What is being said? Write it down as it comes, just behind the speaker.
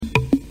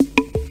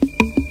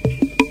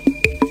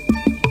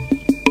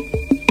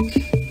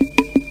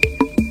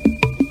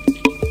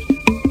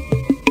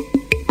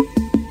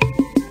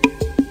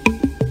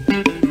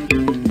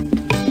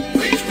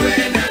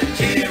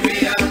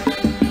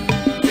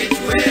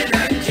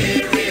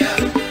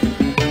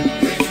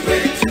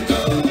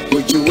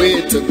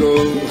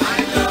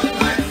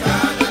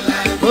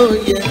Oh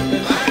yeah,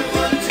 I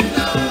want to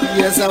know.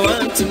 Yes, I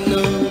want to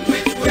know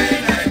which way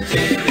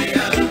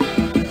Nigeria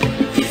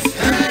is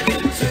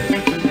heading to.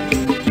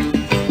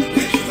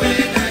 Which way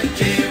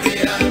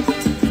Nigeria?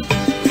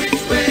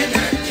 Which way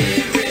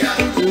Nigeria?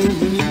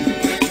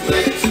 Which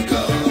way to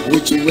go?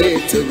 Which way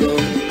to go?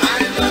 I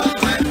love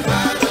my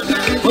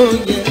fatherland. Oh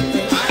yeah,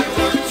 I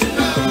want to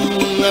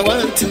know. I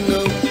want to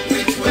know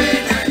which way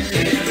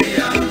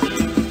Nigeria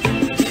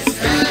is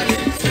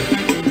heading to.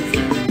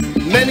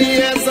 Many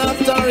years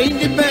after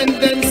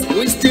independence,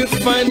 we still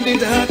find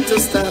it hard to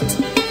start.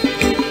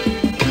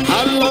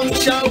 How long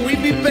shall we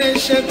be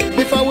patient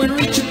before we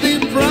reach the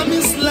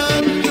promised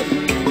land?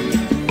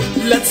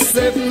 Let's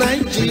save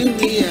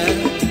Nigeria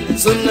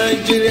so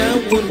Nigeria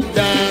won't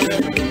die.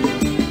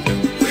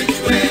 Which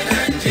way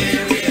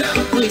Nigeria?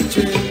 Which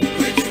way?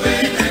 Which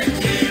way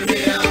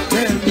Nigeria?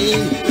 Tell me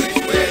which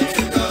way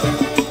to go.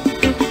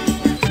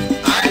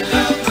 I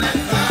love my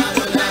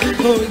fatherland.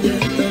 Oh yeah,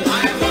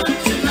 I want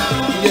to know.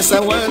 Yes, I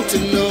want to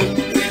know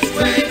which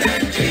way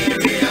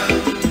Nigeria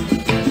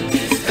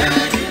is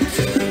heading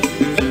to.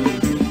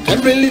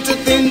 Every little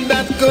thing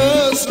that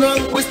goes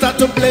wrong, we start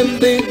to blame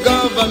the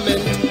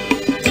government.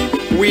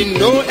 We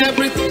know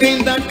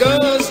everything that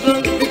goes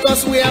wrong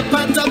because we are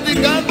part of the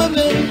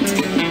government.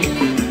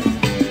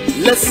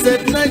 Let's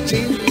save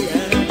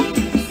Nigeria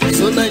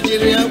so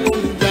Nigeria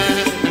won't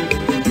die.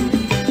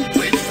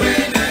 Which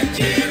way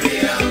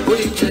Nigeria?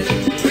 Which way?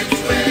 Which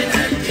way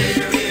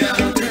Nigeria?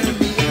 Tell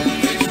me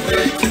which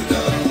way to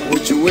go?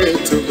 Which way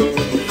to go?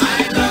 I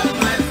love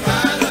my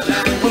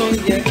fatherland. Oh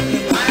yeah,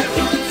 I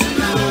want to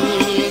know.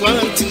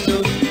 Want to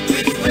know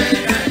which way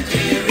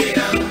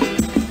Nigeria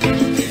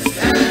is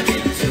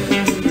heading to.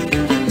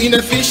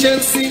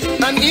 Inefficiency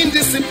and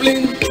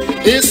indiscipline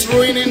is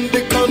ruining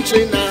the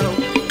country now.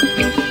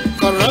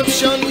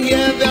 Corruption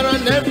here, there,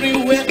 and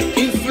everywhere.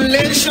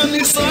 Inflation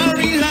is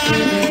soaring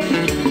high.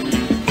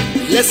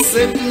 Let's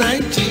save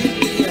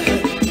Nigeria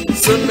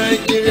so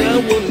Nigeria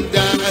won't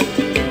die.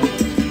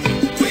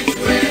 Which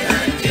way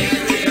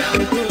Nigeria?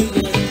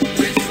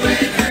 Which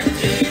way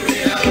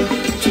Nigeria?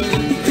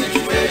 Which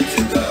way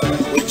to go?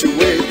 Which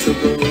way to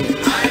go?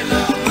 I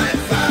love my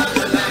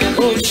fatherland.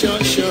 Oh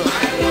sure, sure. I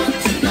want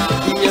to know.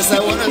 Yes, I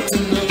want to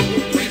know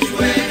which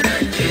way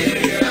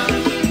Nigeria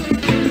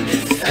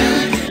is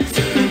heading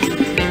to.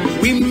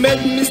 We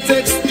made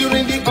mistakes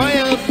during the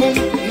oil boom,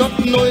 not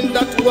knowing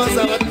that was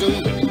our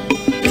doom.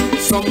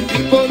 Some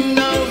people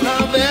now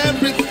have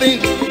everything,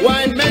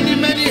 while many,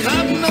 many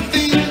have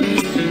nothing.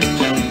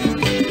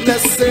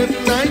 Let's save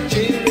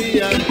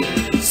Nigeria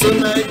so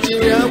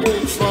Nigeria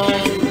won't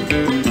fall.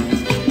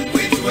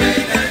 Which way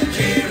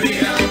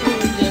Nigeria?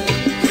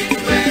 Which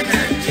way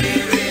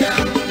Nigeria?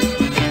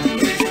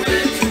 Which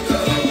way to go?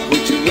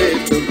 Which way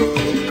to go?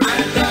 I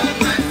love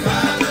my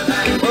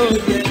fatherland. Oh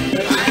yeah,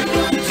 I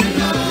want to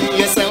know.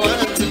 Yes, I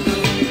want to know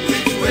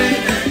which way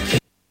Nigeria.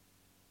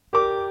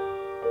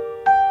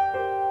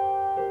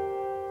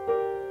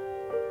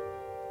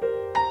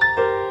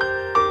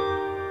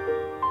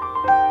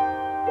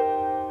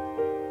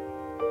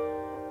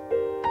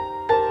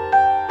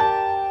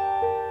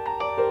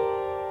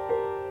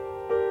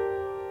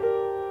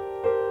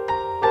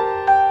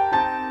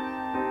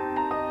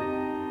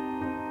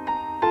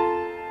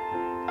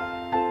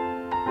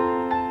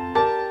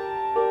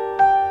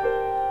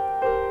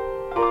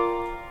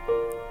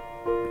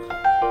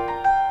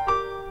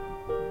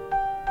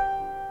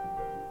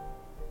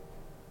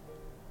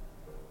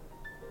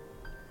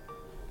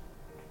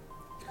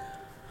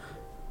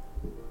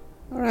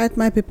 All right,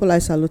 my people, I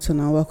salute you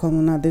and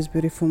welcome on this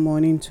beautiful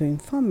morning to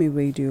Inform Me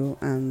Radio,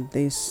 and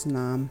this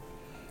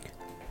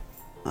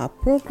our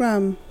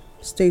program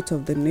State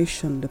of the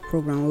Nation, the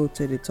program where we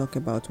today talk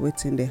about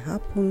wetin dey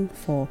happen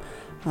for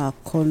our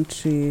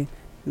country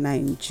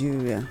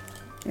Nigeria.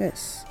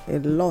 Yes, a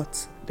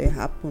lot dey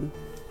happen.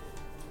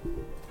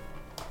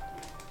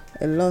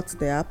 A lot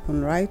dey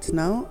happen right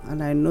now,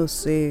 and I know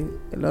say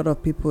a lot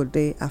of people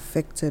dey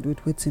affected with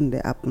wetin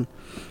dey happen.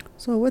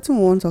 So wetin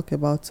we wan talk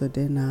about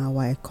today na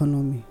our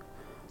economy.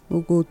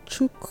 We go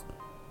chook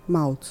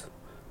mouth,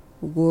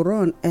 we go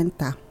run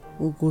enter,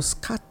 we go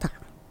scatter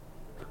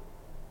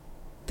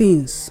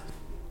things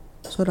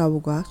so that we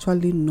go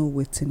actually know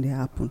wetin dey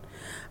happen.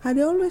 I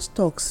dey always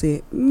talk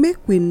say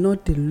make we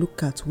not dey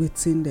look at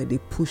wetin dem dey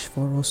push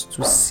for us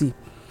to see,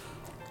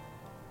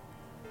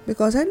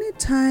 because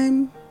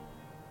anytime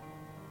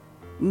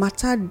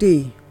matter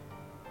dey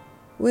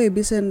wey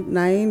be say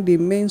na in the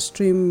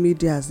mainstream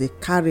medias dey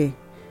carry,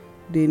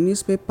 the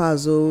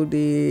newspapers or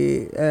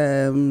the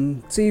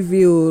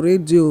TV or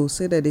radio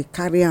say that they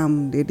carry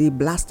am, they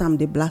blast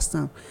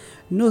am,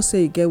 know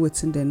say e get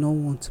wetin dem no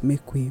want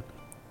make we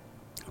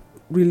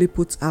really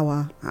put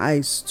our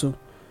eyes to,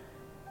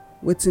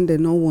 wetin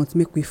dem no want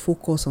make we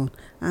focus on,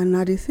 and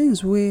na the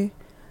things wey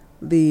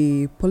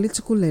the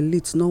political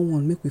elite no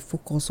want make we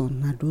focus on,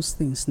 na those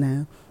things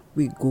now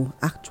we go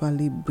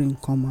actually bring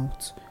come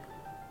out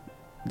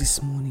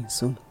this morning.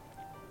 So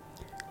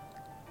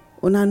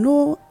una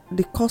know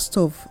the cost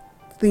of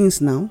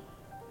things now.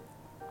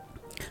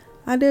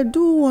 I dey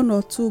do one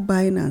or two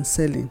buying and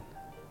selling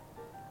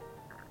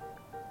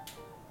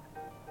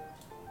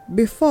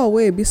before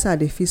wey be say I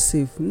dey feel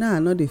safe, now I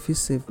no dey feel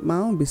safe. My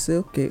own be say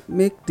okay,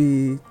 make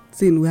the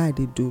thing wey I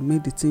dey do,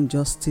 make the thing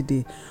just still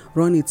dey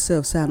run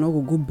itself, say I no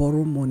go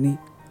borrow money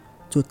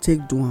to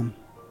take do am.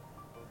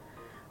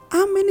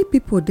 How many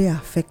people dey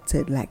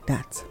affected like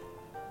that?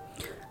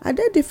 I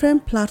dey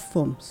different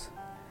platforms,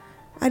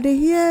 I dey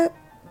hear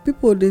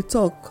people dey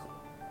talk.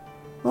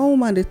 One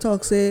woman dey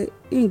talk say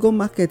im go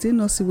market, im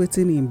no see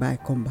wetin im buy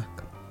come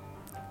back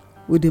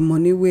with the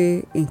money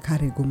wey im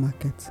carry go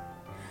market.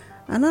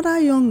 Another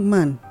young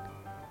man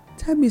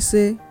tell me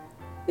say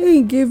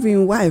im give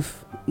im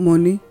wife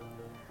money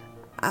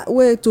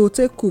wey to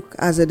take cook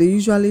as they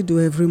usually do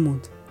every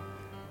month.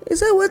 He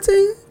say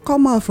wetin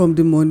come out from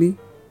the money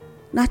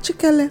na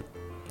chikele.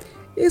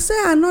 He say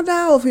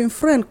another of im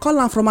friend call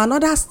am from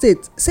another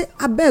state, say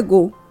abeg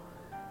o,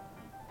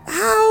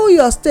 how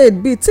your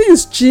state be,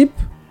 things cheap?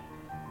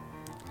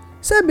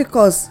 Say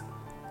because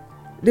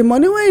the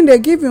money wey im dey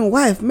give im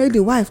wife make the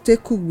wife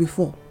take cook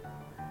before,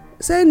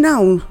 say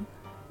now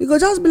e go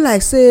just be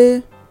like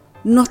say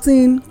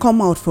nothing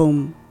come out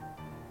from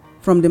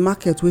the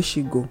market wey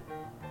she go.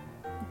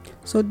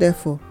 So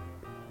therefore,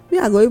 me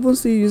I go even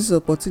still use this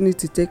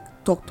opportunity take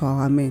talk to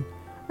our men.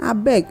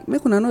 Abeg,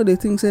 make una no dey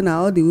think say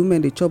na all the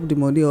women dey chop the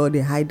money or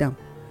dey hide am.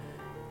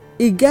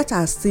 E get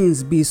as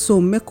things be, so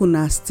make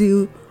una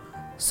still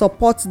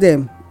support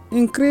them,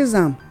 increase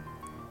am.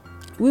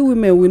 We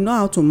women, we know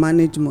how to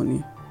manage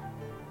money.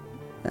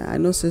 I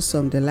know say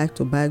some they like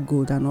to buy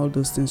gold and all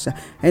those things.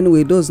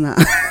 Anyway, those na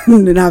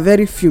na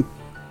very few.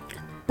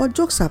 But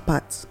jokes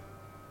apart,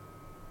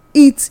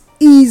 it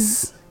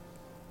is,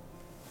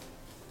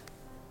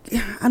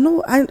 I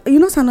know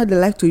some they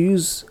like to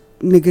use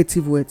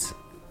negative words.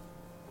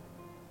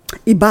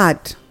 It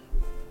bad.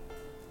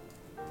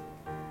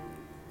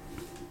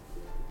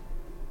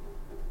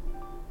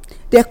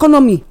 The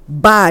economy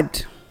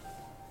bad.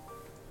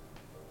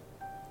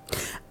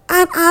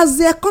 And as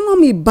the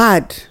economy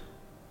bad,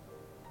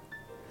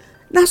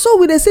 now so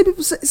we dey see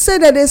people say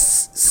that they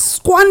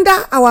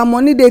squander our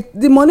money,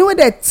 the money wey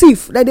they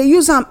thief, that they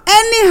use them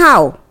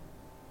anyhow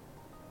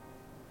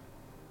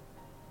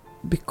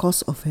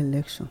because of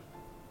election.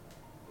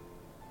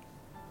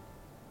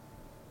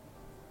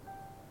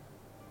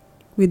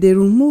 We dey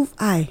remove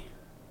eye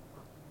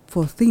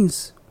for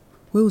things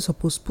wey we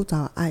suppose put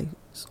our eyes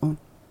on.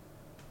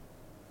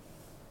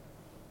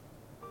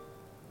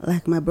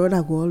 Like my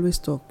brother go always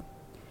talk,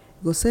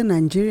 he go say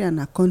Nigeria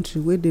na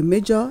country wey dey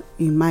major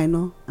in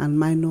minor and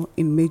minor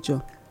in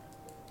major.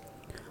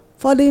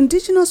 For the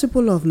indigenous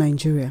people of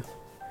Nigeria,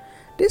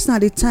 this na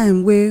the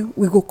time wey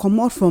we go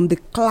comot from the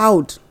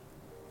cloud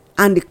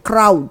and the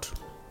crowd,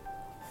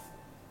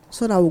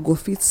 so that we go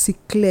fit see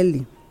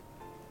clearly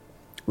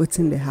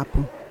wetin dey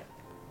happen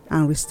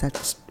and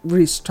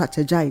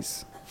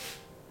re-strategize.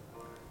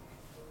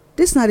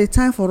 This na the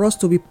time for us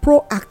to be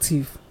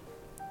proactive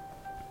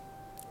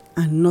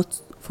and not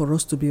for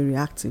us to be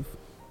reactive.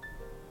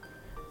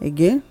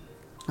 Again,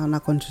 na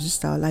country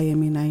sister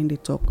Olayemi na him dey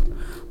talk,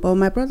 but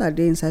my brother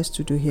dey inside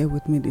studio here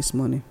with me this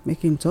morning.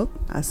 Make him talk.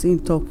 As him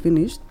talk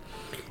finished,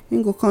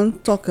 him go come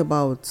talk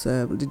about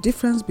the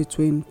difference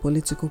between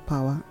political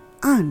power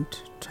and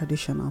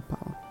traditional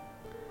power.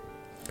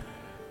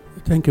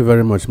 Thank you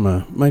very much,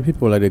 ma. My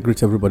people, I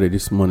greet everybody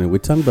this morning. We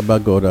thank Baba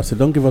God as He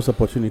don't give us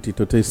opportunity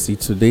to take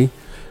seat today.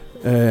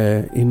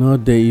 It's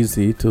not day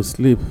easy to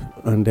sleep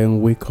and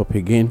then wake up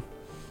again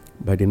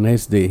by the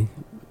next day.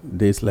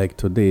 Days like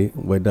today,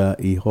 whether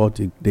it hot,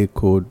 it day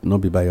cold,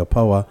 not be by your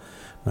power,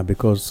 and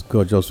because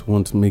God just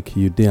wants to make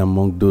you day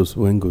among those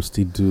who ain't go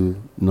still do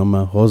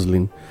normal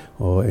hustling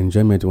or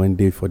enjoyment one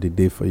day for the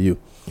day for you.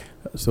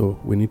 So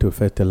we need to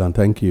first tell and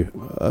thank you.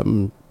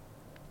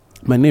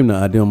 My name is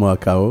Adeomo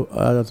Akao.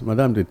 As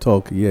Madam they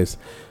talk, yes,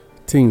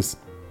 things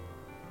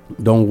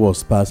don't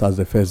worse pass as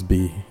the first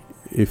be.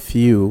 A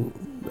few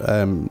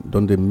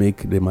don't they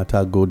make the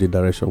matter go the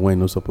direction where it's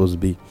not supposed to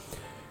be.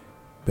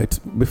 But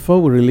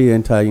before we really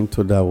enter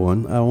into that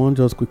one, I want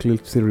just quickly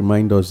to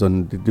remind us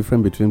on the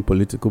difference between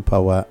political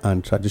power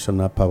and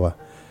traditional power.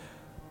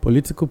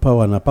 Political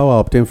power and power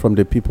obtained from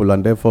the people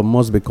and therefore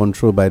must be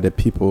controlled by the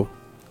people.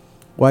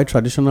 While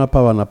traditional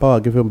power and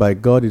power given by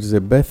God, it is a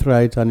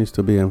birthright and is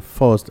to be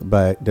enforced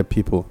by the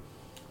people.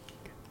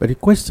 But the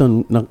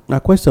question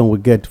we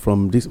get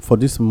from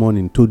this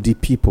morning to the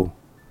people.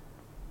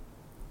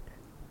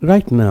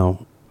 Right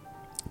now,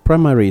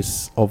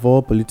 primaries of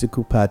all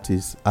political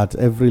parties at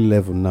every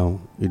level now,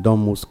 it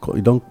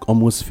don't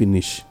almost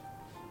finish.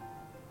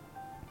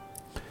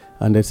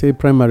 And they say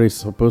primaries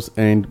supposed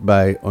to end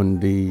by on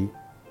the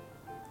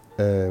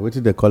what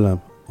did they call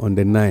them? On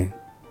the 9th.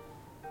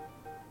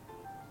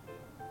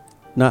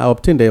 Now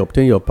they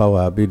obtain your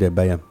power, I'll be there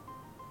by them.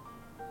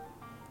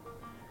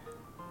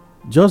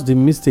 Just the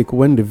mistake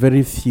when the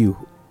very few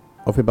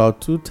of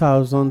about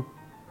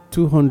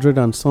 2,200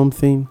 and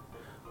something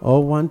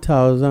or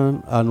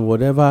 1,000 and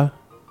whatever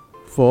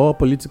for all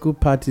political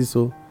parties.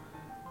 So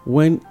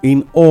when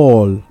in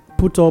all,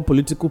 put all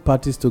political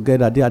parties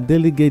together, their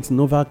delegates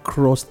never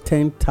cross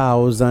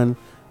 10,000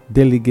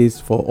 delegates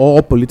for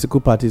all political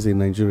parties in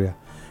Nigeria.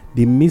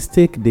 the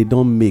mistake they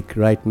don't make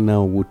right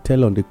now will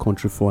tell on the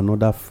country for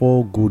another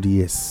 4 good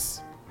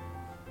years.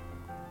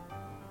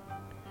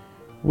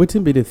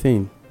 Wetin be the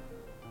thing?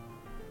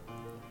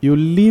 You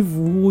leave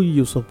who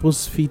you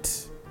suppose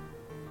fit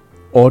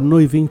or no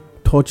even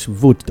touch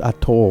vote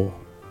at all.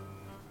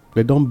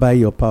 They don't buy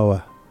your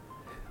power.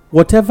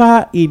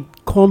 Whatever it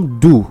come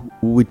do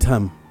with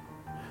him,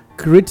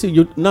 creating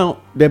you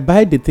now, they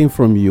buy the thing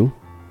from you.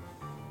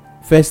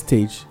 First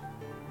stage,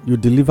 you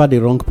deliver the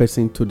wrong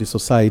person to the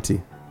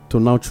society to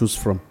now choose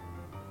from.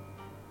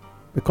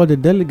 Because the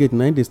delegate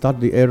now they start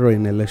the error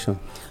in election.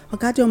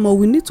 Okay, Omo,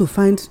 we need to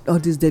find all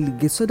these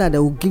delegates so that they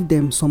will give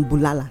them some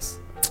bulalas.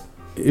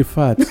 In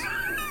fact,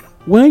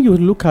 when you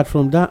look at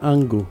from that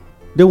angle,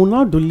 they will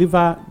now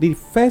deliver the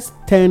first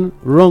 10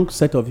 wrong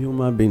set of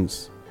human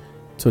beings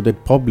to the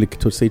public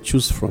to say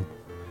choose from.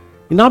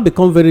 It now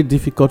becomes very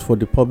difficult for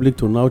the public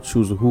to now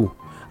choose who.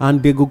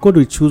 And they go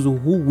to choose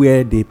who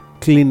wear the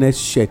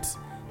cleanest shirt,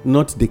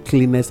 not the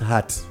cleanest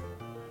hat.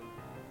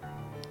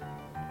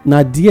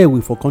 Now there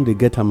we forcome to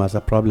get them as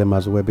a problem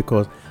as well,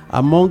 because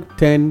among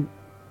 10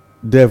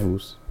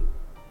 devils,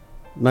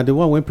 now the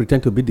one when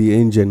pretend to be the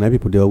angel, now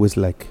people they always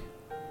like.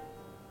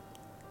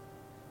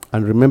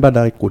 And remember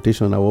that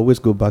quotation, I will always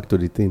go back to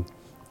the thing.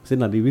 Say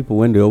now the people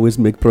when they always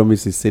make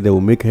promises, say they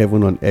will make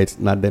heaven on earth.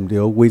 Now them they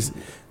always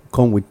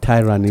come with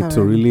tyranny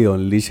to really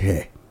unleash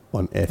hell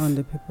on earth. On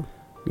the people.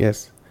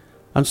 Yes.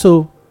 And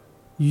so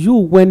you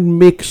when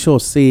make sure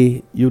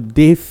say you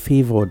they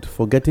favored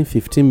for getting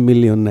 15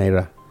 million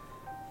naira.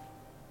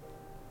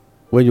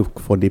 When you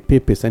for the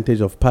pay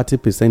percentage of party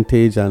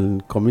percentage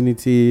and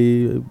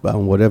community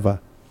and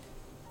whatever.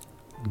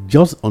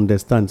 Just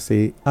understand,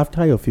 say,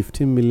 after your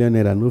 15 million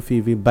naira, no fee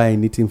even buy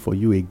anything for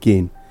you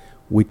again.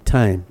 With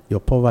time,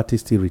 your poverty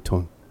still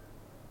return.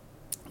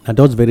 And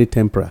that's very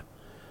temporary.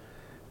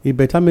 It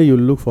better make you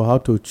look for how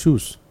to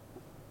choose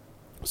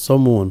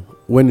someone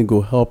when it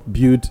go help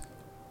build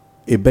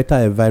a better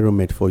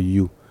environment for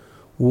you.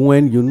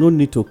 When you no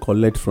need to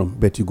collect from,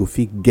 but you go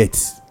fit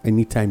get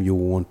anytime you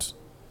want.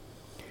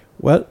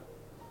 Well,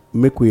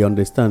 make we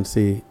understand,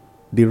 say,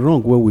 the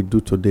wrong what we do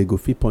today go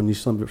fit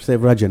punish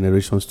several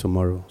generations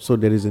tomorrow. So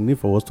there is a need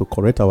for us to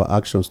correct our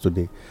actions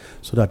today,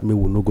 so that we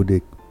will not go to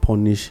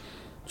punish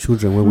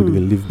children when we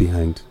will leave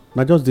behind.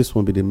 Now just this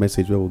won't be the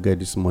message where we'll get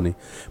this morning.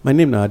 My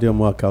name is Adio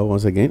Moaka.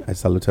 Once again, I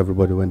salute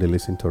everybody when they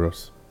listen to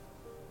us.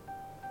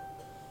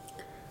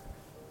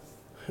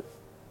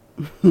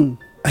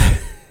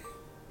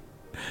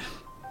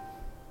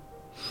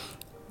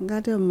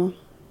 Gadiomo,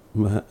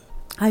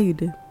 how you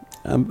doing?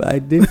 I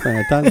did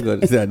fine. Thank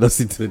God. I don't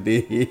see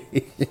today.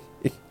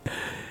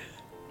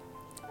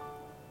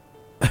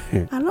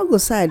 I not go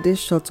say I dey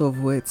short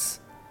of words,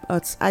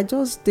 but I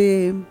just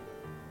dey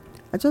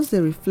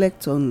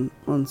reflect on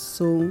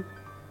so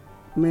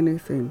many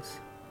things.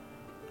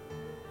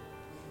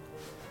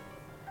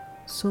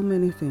 So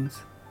many things.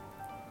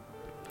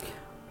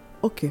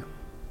 Okay,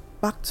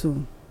 back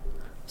to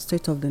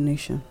state of the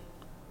nation.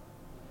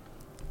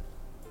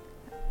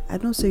 I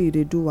don't say you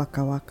dey do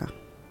waka waka.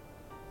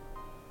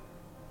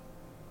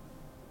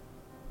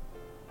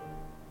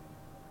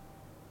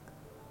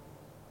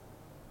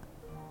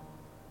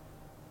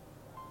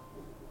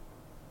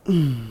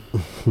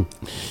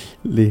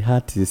 The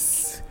heart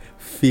is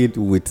filled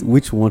with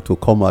which one to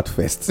come out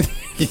first.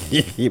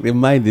 The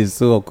mind is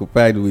so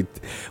occupied with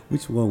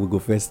which one will go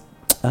first.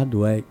 How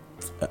do I?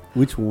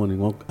 Which one you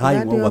want? How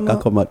you want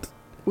waka come out?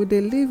 We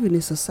dey live in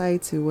a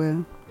society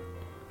where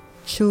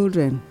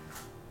children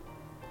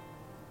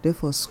dey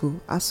for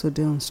school. As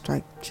they on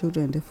strike,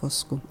 children dey for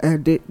school.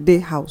 Dey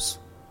house.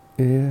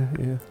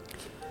 Yeah.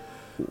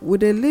 We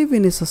dey live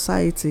in a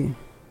society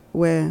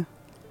where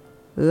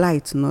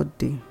light not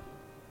dey.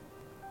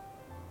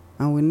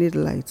 And we need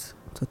light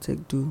to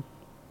take do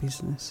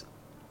business.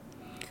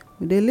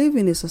 They live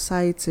in a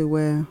society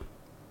where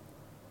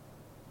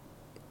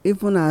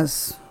even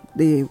as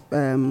the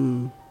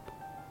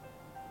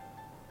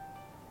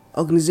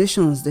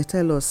organizations, they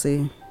tell us,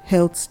 say,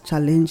 health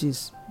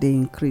challenges, they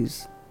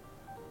increase.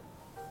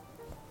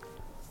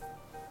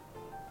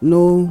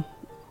 No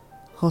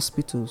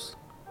hospitals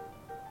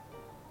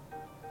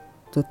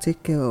to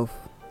take care of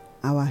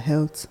our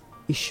health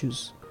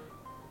issues.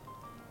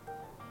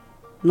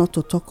 Not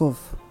to talk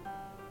of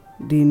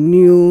the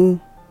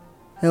new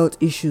health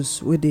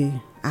issues where they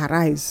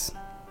arise,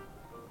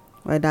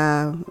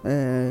 whether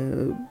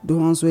the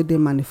ones where they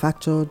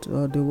manufactured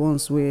or the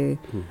ones where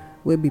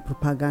be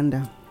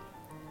propaganda.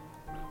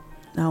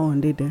 That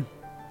one they there.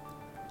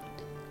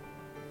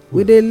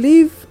 We they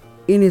live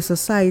in a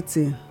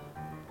society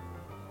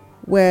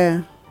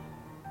where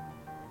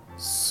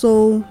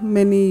so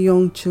many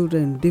young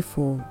children they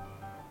for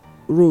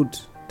road,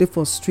 they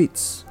for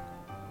streets.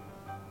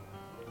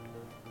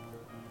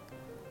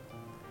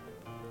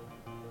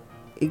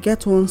 It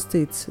get one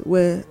state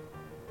where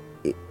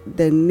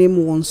they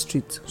name one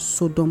street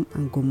Sodom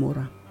and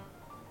Gomorrah.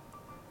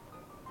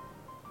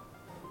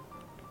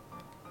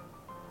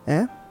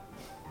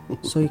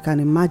 So you can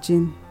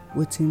imagine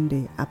wetin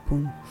dey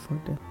happen for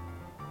them.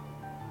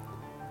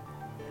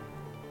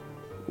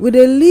 we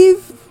dey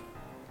live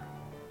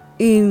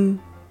in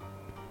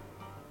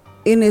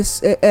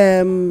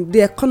the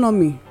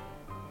economy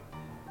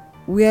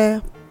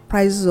where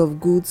prices of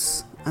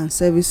goods and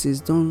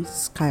services don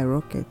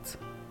skyrocket,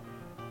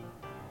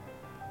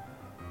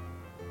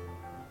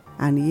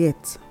 and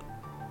yet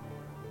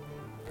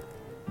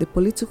the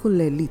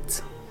political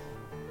elite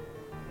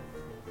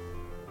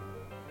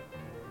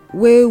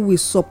wey we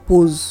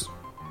suppose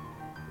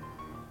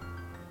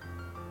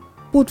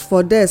put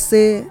for there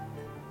say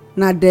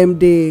na dem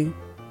dey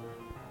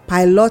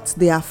pilot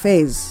the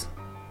affairs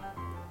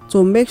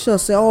to make sure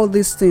say all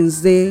these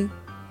things dey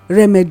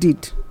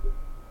remedied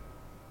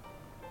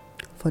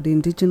for the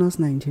indigenous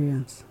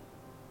Nigerians.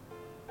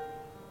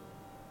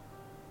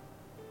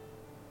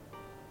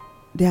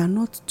 They are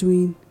not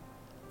doing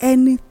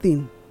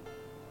anything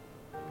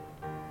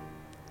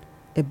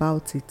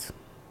about it.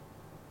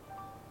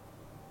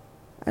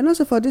 I know,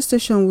 so for this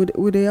station,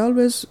 we dey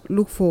always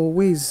look for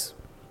ways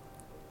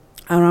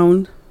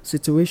around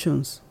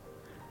situations,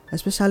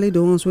 especially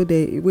the ones where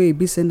e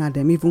be say na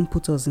dem even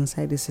put us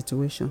inside the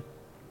situation.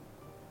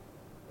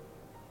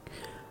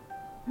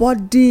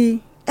 But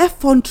the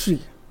effrontery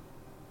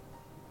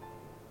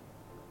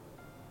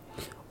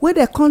wey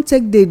dem come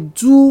take dey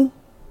do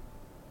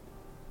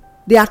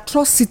the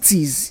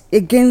atrocities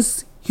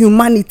against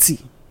humanity,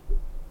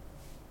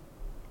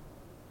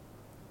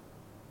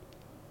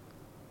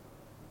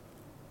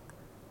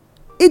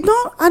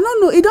 I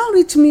don't know, it don't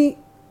reach me.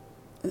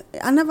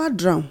 I never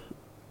drown.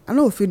 I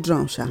no fit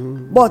drown, sha.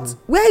 But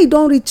where it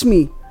don't reach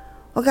me,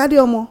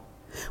 Ogadiomo,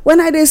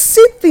 when I dey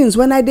see things,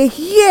 when I dey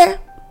hear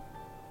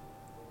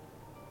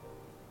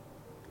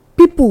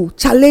people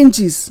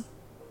challenges,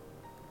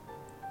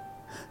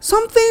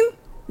 something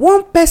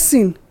one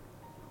person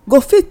go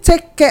fit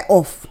take care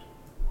of,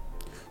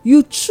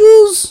 you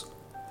choose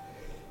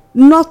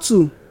not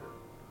to.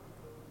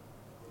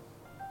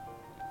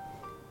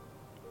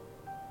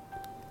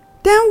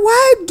 Then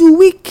why do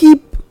we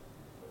keep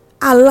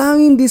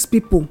allowing these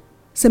people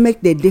say make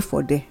they dey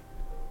for there?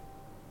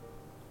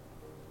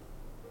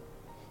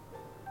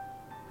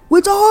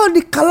 With all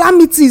the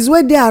calamities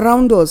wey dey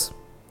around us,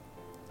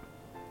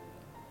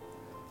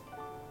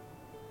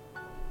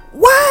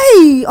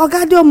 why,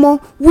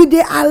 Ogadiomo, we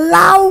dey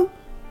allow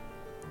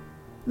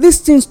these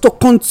things to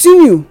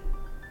continue?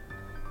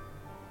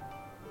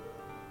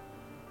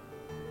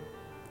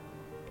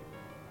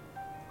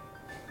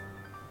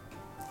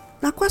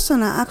 Na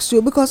question I ask you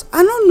because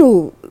I don't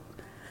know.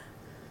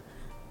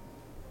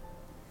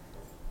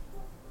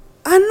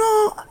 I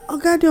know,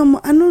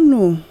 Ogadiomo, I don't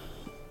know.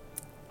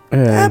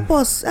 Help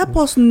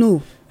us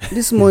know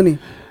this morning.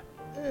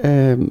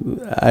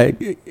 I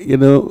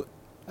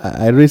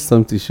raised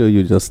something to show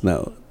you just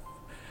now.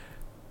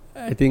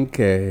 I think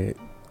I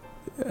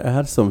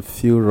had some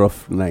few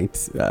rough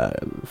nights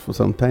for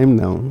some time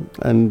now,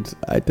 and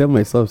I tell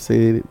myself,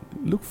 say,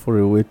 look for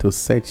a way to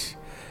search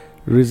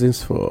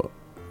reasons for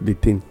the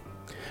thing.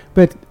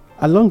 But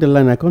along the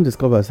line, I can't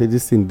discover, say,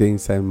 this thing there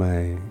inside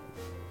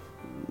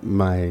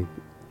my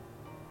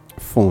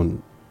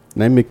phone.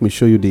 Now make me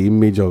show you the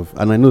image of,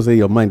 and I know say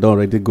your mind don't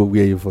already go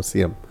where you for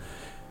see them.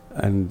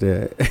 And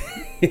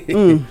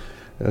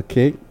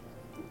okay.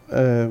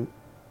 And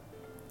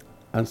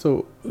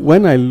so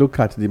when I look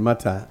at the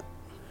matter,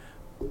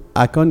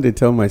 I can't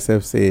tell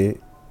myself, say,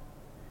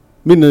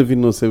 me not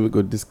even know, say, we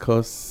go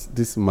discuss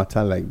this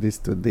matter like this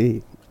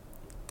today.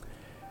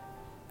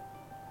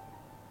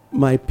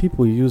 My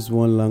people use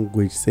one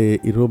language, say,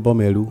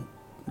 Irobomelu.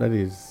 That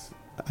is,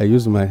 I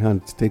use my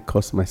hand to take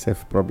cause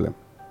myself problem.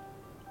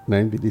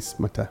 Now be this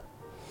matter.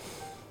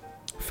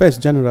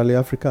 First, generally,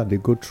 Africa, they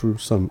go through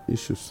some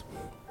issues.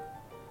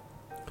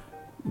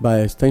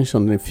 By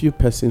extension, a few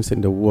persons in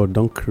the world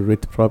don't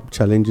create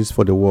challenges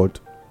for the world.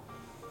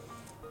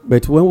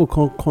 But when we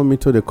come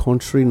into the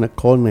country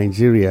called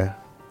Nigeria,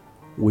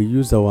 we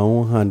use our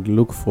own hand,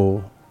 look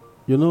for,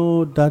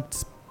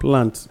 that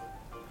plant,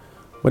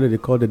 what do they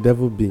call the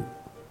devil bee?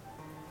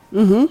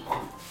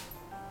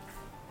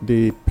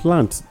 The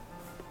plant,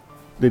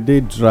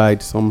 they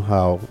dried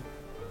somehow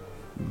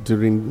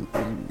during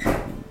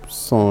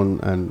sun,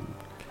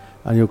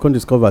 and you can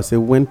discover, say,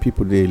 when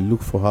people they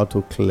look for how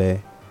to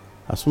clear,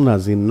 as soon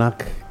as they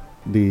knock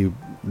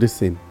this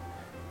thing,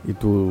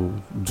 it will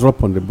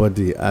drop on the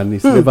body, and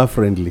it's never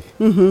friendly.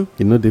 It's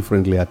not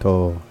friendly at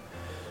all.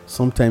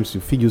 Sometimes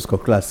you feel use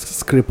cutlass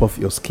scrape off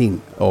your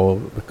skin,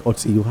 or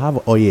you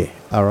have oil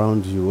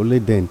around you. Only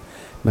then,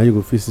 now you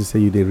go feel to say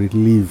you they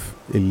relieve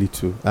a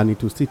little, and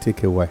it will still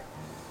take a while.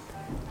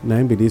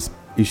 Now be these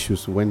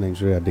issues when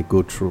Nigeria they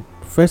go through.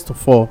 First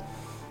of all,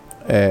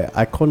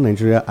 I call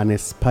Nigeria an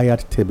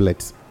expired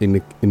tablet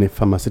in a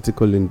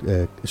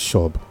pharmaceutical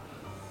shop.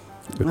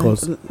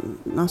 Because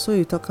now so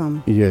you talk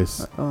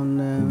yes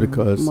on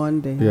because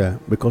Monday. Yeah,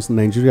 because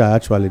Nigeria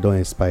actually don't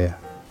expire.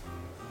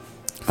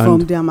 From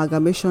the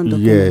amalgamation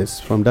document. Yes,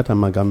 from that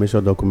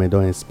amalgamation document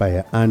don't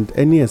expire. And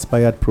any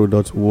expired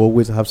product will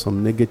always have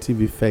some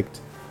negative effect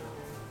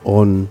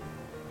on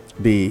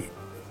the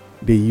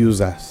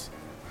users.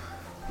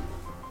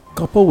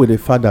 Coupled with the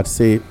fact that,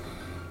 say,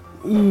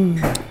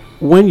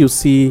 when you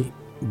see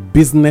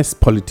business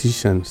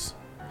politicians,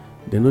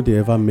 they know they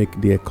ever make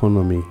the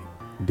economy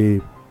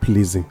they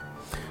pleasing.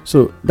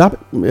 So that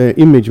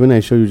image when I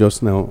show you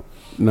just now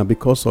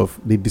because of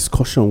the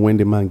discussion when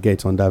the man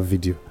gets on that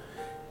video,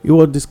 he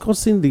was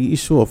discussing the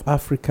issue of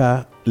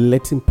Africa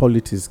letting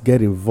politics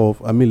get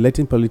involved. I mean,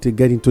 letting politics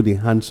get into the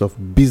hands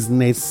of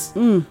business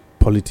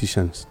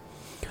politicians.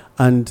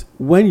 And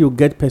when you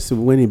get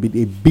person, when he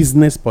be a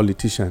business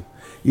politician,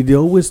 they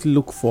always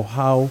look for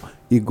how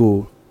he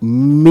go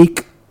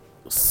make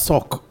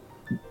suck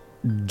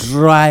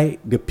dry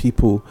the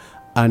people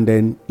and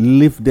then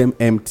leave them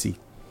empty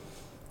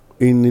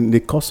in the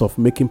course of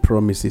making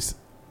promises.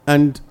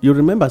 And you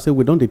remember, say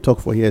we don't dey talk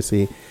for here,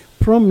 say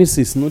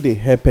promises no dey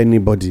help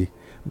anybody,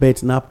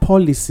 but now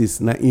policies,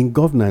 now in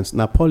governance,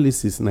 now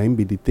policies now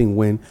be the thing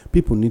when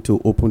people need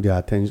to open their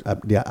attention,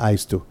 their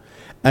eyes to.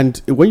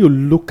 And when you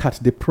look at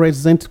the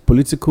present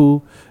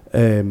political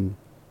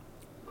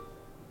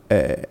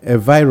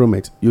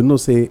environment, you know,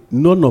 say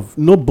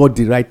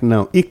nobody right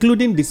now,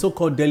 including the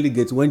so-called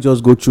delegates, when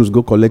just go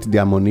collect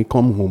their money,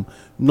 come home,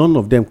 none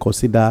of them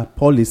consider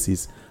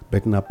policies,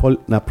 but na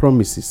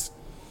promises.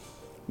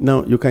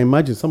 Now you can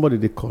imagine somebody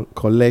they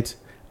collect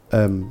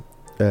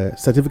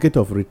certificate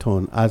of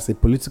return as a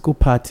political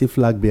party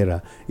flag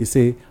bearer. He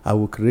say, I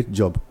will create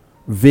job,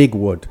 vague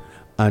word,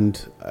 and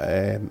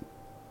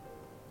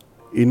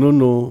he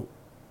no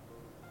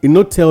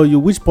tell you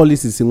which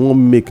policies he won't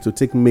make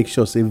to make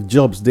sure if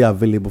jobs they are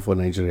available for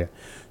Nigeria.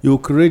 You will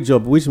create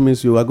job, which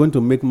means you are going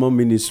to make more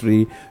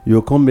ministry. You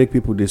will come make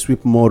people they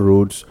sweep more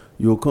roads.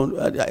 You will come.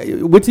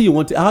 What do you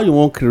want? How you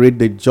want to create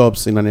the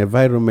jobs in an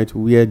environment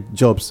where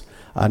jobs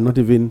are not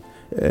even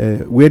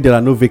where there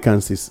are no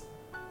vacancies?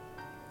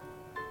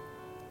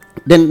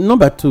 Then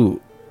number two,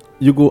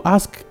 you go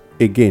ask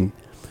again.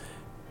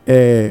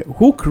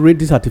 Who create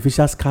this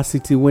artificial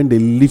scarcity when they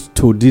lead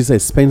to these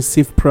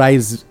expensive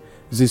prices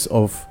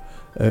of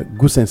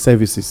goods and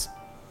services?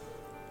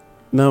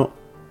 Now,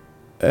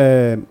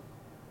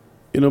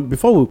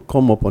 before we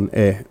come up on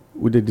air,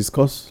 we dey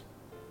discuss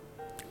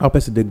how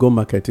person they go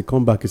market, he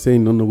come back, he say,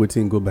 no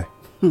waiting go buy.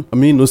 I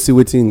mean, no see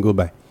waiting go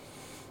buy.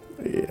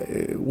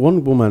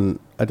 One woman,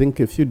 I think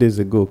a few days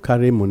ago,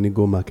 carry money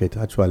go market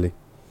actually.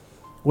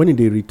 When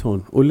they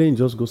return, Ole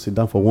just go sit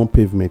down for one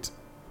pavement.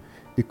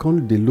 He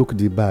come, they look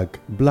the bag,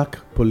 black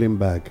pollen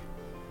bag.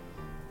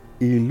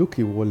 He look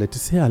his wallet, he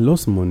say, I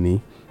lost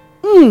money.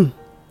 I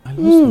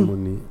lost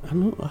money. I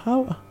know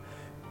how.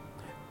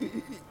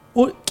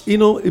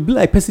 It be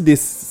like person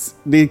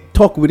they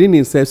talk within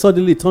himself,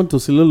 suddenly turn to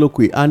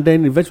soliloquy, and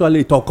then eventually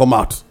it all come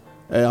out.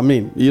 He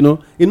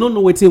don't know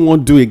what he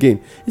won't do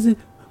again. He say,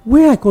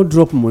 where I can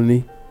drop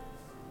money?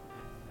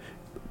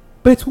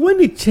 But when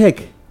he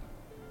check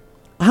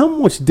how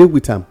much they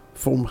with him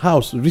from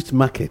house reach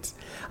market,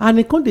 and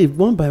they come, they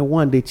one by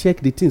one they check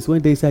the things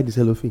when they inside the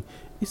cellophane.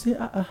 He say,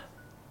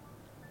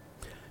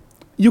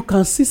 you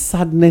can see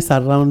sadness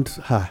around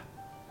her.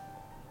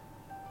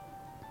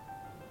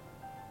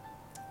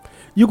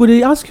 You go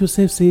to ask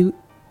yourself, say,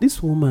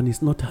 this woman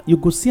is not. You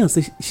go see and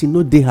say she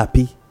not dey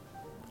happy.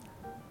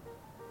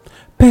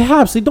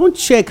 Perhaps you don't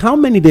check how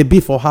many they be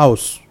for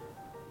house.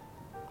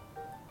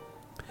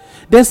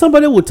 Then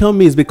somebody will tell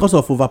me it's because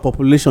of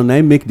overpopulation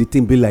I make the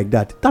thing be like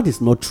that. That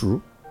is not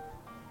true.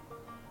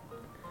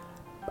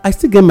 I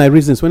still get my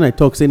reasons when I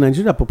talk, say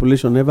Nigeria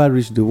population never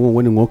reached the one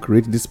when it will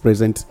create these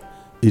present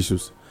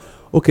issues.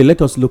 Okay,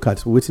 let us look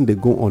at waiting they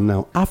go on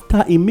now.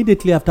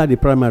 Immediately after the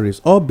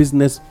primaries, all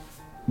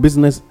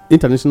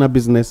international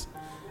business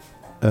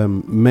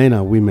men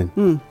and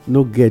women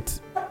no get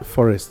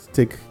forest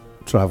take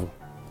travel.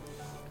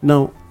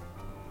 Now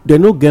they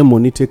no get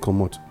money take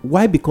come out.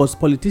 Why? Because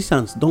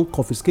politicians don't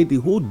confiscate the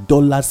whole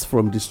dollars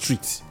from the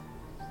streets,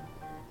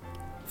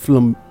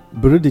 from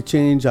bureau de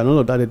change and all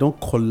of that. They don't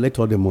collect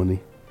all the money.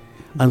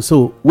 And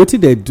so what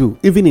did they do?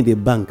 Even in the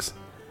banks,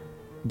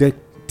 they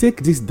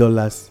take these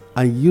dollars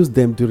and use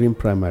them during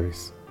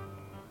primaries.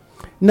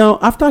 Now,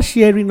 after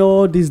sharing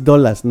all these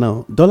dollars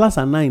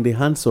are now in the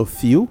hands of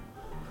few,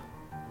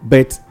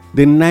 but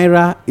the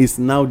naira is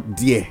now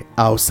there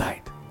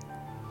outside.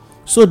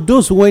 So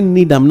those who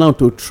need them now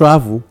to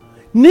travel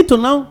need to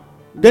now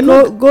they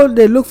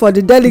look for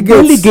the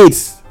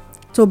delegates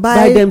to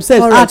buy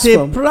themselves at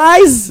a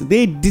price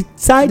they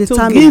decide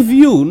to give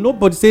you.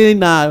 Nobody saying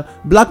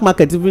black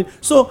market.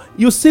 So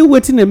you see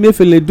waiting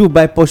Emefiele do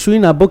by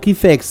pursuing a book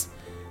effects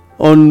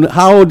on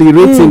how the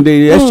rating,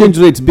 the exchange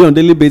rates be on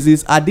daily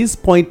basis. At this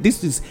point,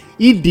 this is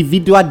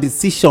individual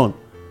decision.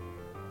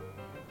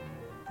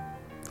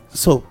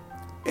 So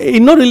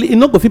it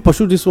not go fit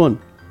pursue this one.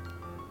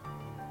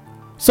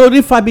 So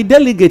if I be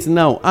delegate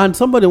now and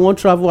somebody won't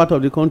travel out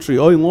of the country,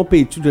 or you won't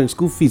pay children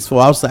school fees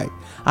for outside,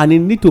 and you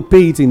need to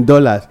pay it in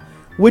dollars,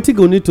 what you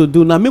go need to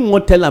do now? Me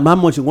won't tell them how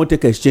much you want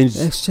to exchange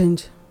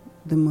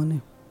the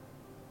money.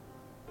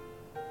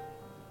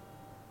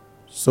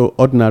 So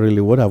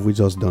ordinarily, what have we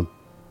just done?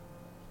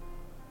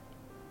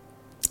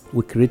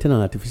 We created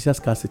an artificial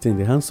scarcity in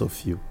the hands of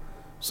few,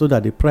 so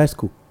that the price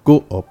could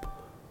go up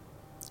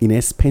in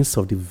expense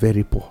of the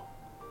very poor.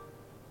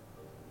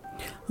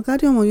 Okay,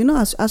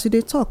 Adiomo, as you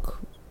dey talk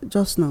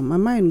just now, my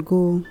mind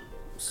go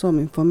some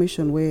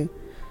information where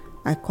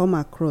I come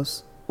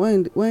across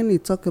when e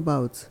talk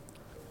about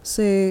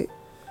say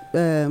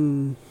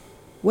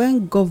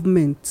when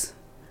government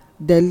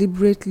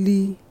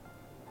deliberately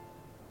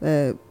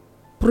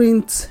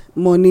print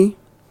money,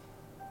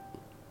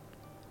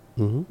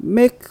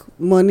 make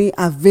money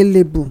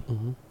available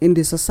in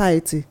the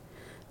society,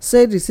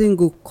 say the thing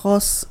go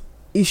cause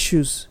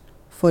issues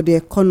for the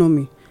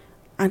economy.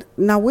 And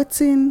na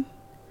wetin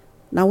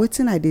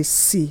I dey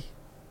see,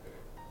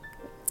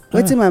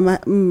 wetin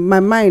my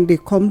mind dey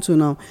come to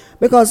now,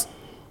 because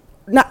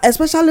now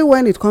especially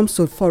when it comes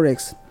to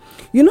forex,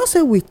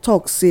 say we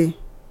talk say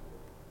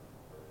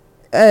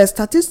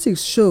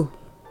statistics show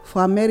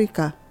for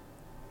America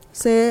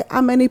say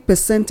how many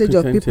percentage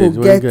of people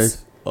get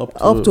up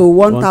to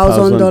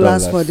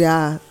 $1,000 for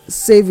their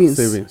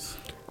savings.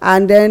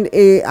 And then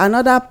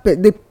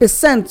the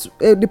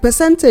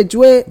percentage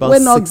wey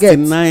not get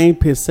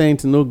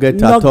 69% no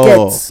get at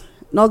all,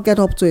 not get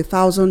up to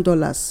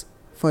 $1,000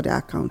 for their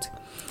account.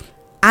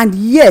 And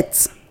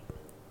yet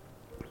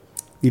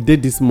it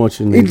did this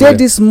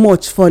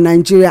much for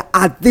Nigeria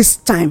at this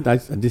time.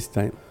 That's at this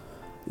time.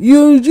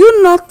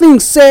 You not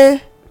think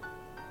say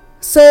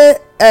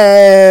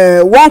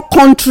one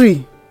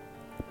country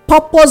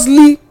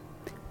purposely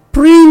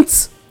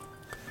print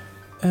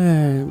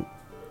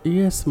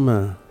yes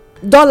ma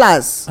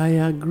dollars, I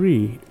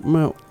agree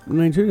ma,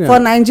 Nigeria for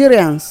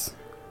Nigerians,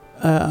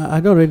 I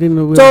don't already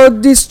know to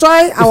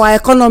destroy our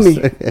economy.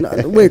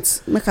 No,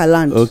 wait, make I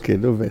land. Okay,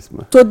 no vex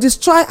ma. To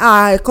destroy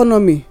our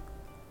economy,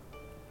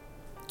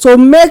 to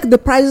make the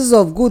prices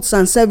of goods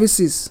and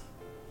services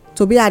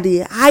to be at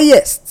the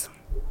highest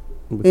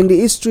in the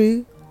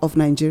history of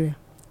Nigeria.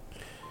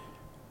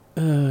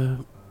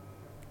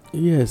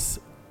 Yes.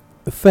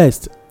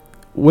 First,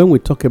 when we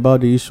talk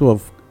about the issue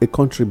of a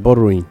country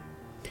borrowing,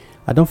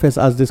 I don't first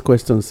ask this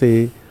question,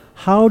 say,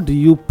 how do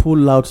you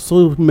pull out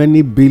so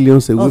many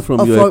billions away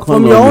from your economy?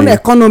 From your own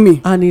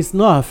economy. And it's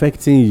not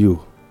affecting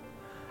you.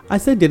 I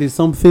said there is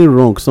something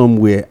wrong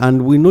somewhere,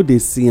 and we know they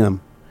see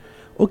them.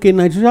 Okay,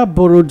 Nigeria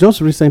borrowed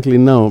just recently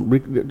now.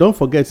 Don't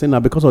forget, say now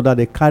because of that,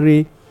 they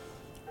carry,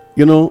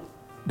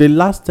 the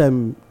last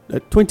time,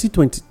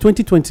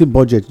 2020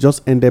 budget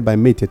just ended by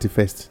May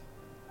 31st.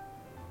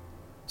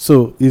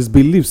 So it's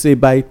believed, say,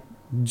 by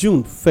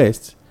June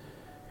 1st,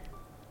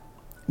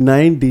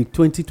 the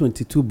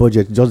 2022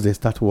 budget just they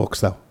start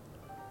works out.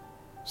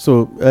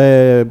 So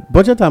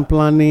budget and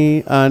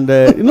planning, and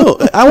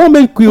I want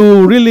make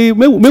you really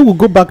may we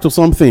go back to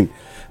something.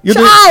 You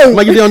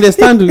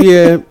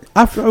understand?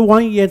 After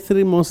 1 year,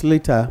 3 months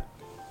later,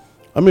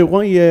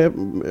 1 year,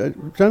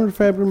 January,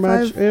 February,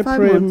 March,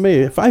 April,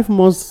 May, 5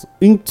 months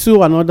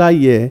into another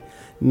year,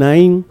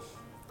 9,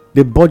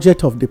 the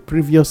budget of the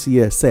previous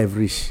year serve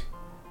reach.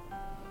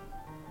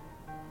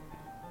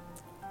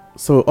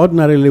 So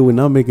ordinarily, we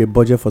now make a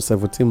budget for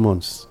 17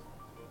 months,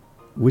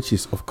 which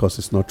is, of course,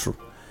 it's not true.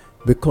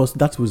 Because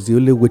that was the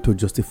only way to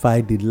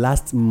justify the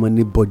last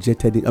money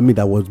budgeted,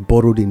 that was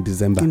borrowed in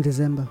December.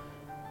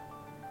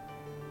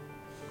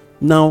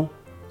 Now,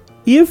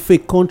 if a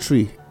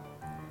country,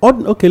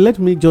 okay, let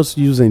me just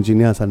use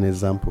engineer as an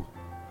example.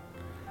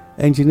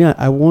 Engineer,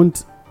 I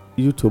want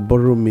you to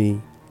borrow me,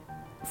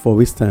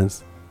 for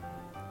instance,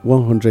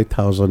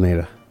 100,000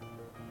 naira.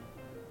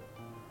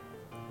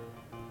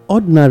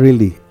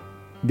 Ordinarily,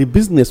 the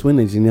business when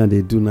engineer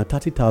they do now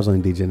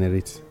 30,000 they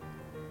generate.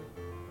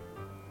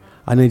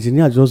 An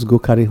engineer just go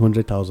carry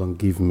 100,000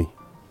 give me,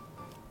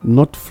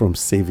 not from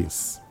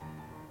savings,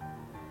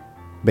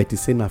 but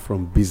it's saying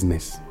from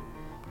business.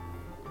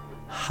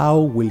 How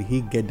will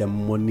he get the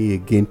money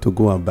again to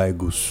go and buy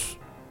goods?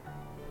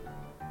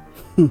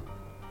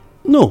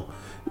 No,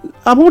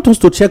 I want us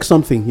to check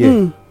something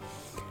here.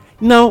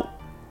 Now,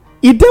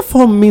 it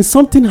therefore means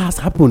something has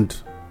happened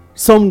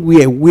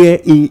somewhere where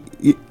it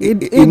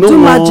do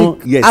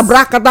magic. Yes,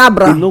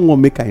 abracadabra. No one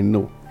make I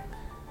know.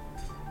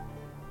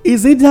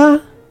 Is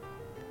either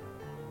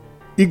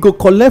he go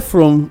collect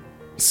from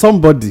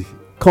somebody,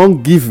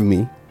 can't give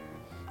me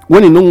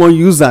when he no one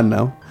user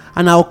now,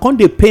 and I'll come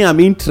they pay him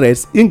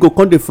interest. In go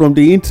come from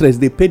the interest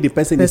they pay the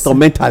person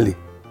instrumentally.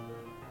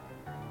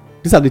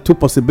 These are the two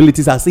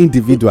possibilities as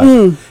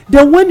individuals.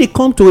 Then when it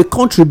come to a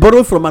country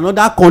borrow from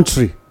another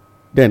country,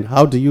 then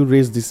how do you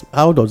raise this?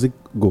 How does it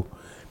go?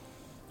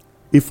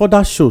 If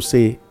further show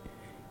say,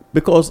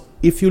 because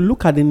if you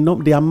look at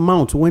the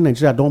amount when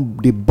Nigeria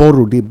they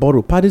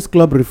borrow Paris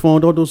Club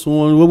refund, all those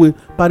ones,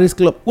 Paris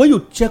Club, when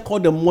you check all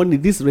the money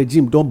this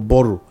regime don't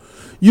borrow,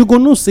 you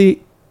gonna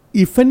say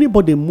if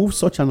anybody moves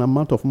such an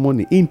amount of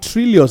money in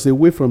trillions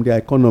away from their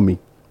economy.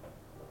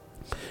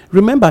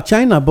 Remember,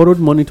 China borrowed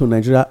money to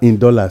Nigeria in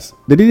dollars.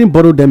 They didn't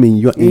borrow them in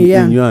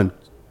yuan.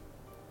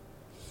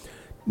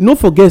 No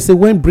forget, say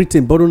when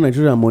Britain borrowed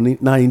Nigeria money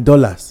now in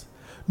dollars.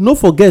 No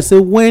forget, say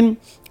when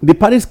the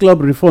Paris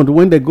Club refund,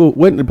 when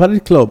the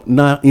Paris Club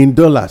now in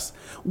dollars.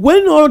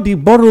 When all the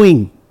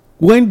borrowing,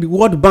 when the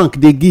World Bank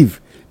they give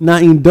now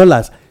in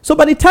dollars. So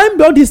by the time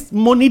all this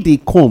money they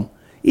come,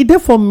 it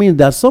therefore means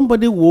that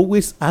somebody will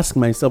always ask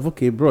myself,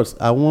 okay, bros,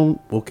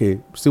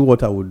 see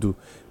what I will do.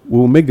 We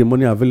will make the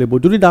money available.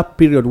 During that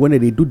period when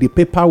they do the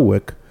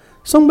paperwork,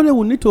 somebody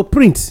will need to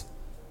print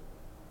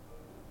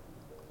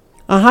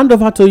and hand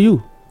over to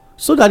you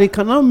so that he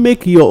can now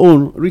make your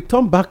own,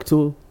 return back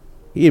to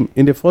him.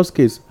 In the first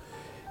case,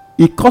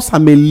 it costs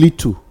him a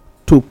little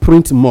to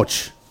print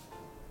much.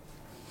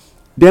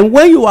 Then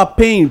when you are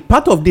paying,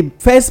 part of the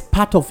first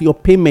part of your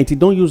payment, you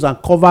don't use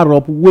and cover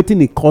up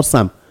waiting it costs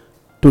them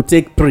to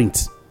take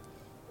print.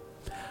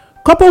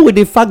 Coupled with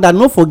the fact that,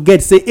 don't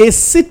forget, say a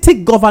city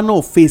governor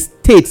of a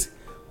state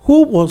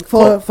who was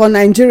for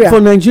Nigeria,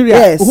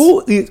 yes,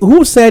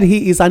 who said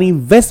he is an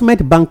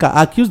investment banker,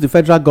 accused the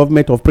federal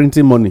government of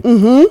printing money.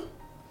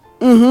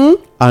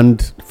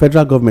 And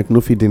federal government no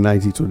fit deny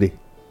it today.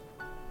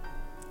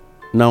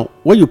 Now,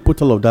 when you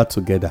put all of that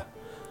together,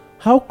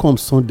 how come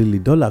suddenly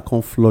dollar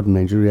come flood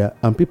Nigeria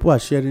and people are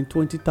sharing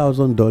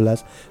 $20,000,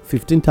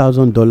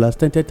 $15,000,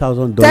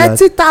 $20,000, $30,000,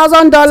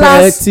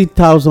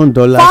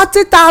 $30,000,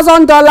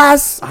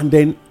 $40,000, and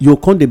then you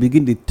come they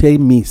begin to tell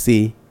me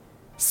say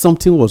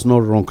something was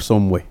not wrong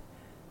somewhere.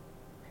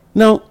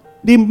 Now,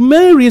 the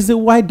main reason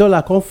why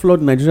dollar come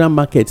flood Nigerian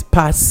market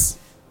pass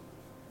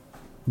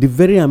the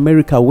very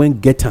America when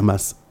get them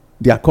as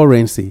their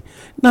currency.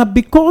 Now,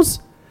 because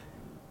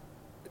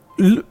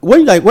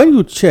when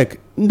you check,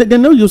 they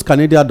don't use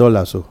Canadian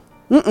dollars, so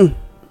they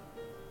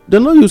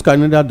don't use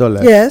Canadian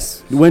dollars.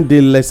 Yes, when they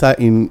lesser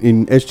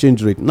in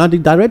exchange rate. Now the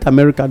direct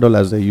American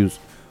dollars they use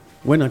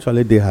when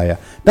actually they higher.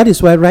 That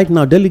is why right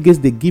now delegates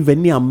they give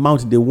any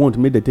amount they want,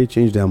 make they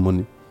change their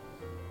money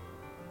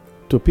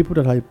to people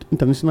that are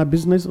international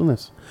business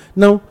owners.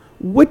 Now,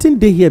 waiting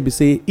they here be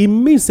say it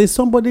means say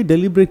somebody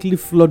deliberately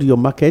flood your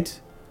market,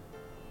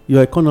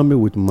 your economy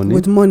with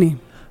money,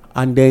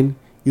 and then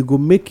it go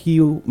make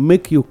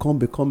you come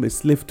become a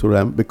slave to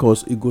them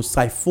because it go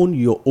siphon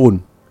your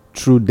own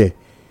through there.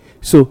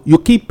 So you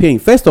keep paying.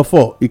 First of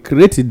all, it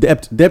creates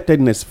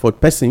debtedness for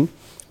person.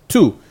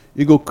 2,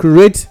 it go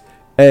create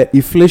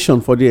inflation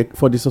for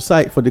the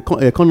society, for the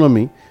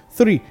economy.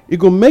 3, it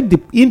go make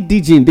the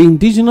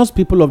indigenous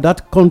people of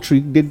that country,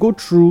 they go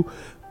through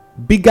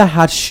bigger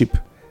hardship.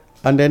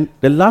 And then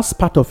the last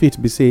part of it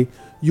be say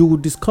you will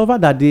discover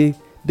that the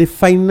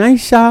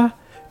financial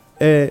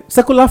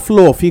circular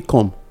flow of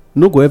income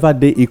no go ever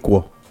dey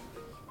equal.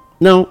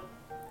 Now,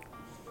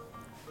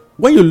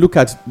 when you look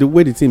at the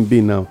way the thing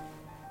be now,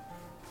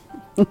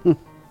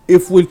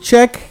 if we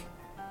check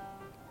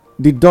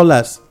the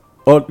dollars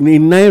or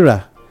in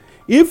naira,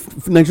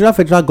 if Nigeria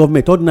federal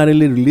government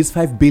ordinarily release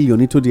 5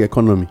 billion into the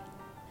economy,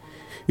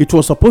 it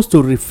was supposed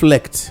to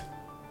reflect,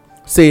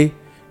 say,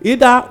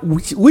 either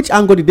which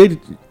angle did they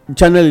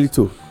channel it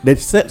to. They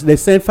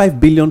send 5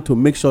 billion to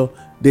make sure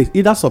they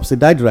either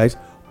subsidize rice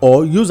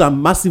or use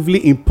and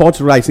massively import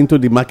rice into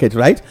the market,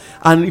 right?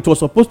 And it was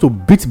supposed to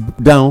beat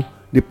down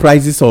the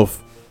prices of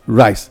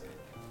rice.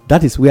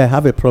 That is where I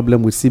have a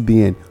problem with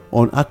CBN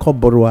on ACOP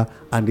borrower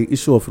and the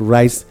issue of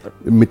rice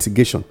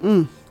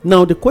mitigation.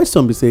 Now, the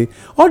question be say,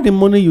 all the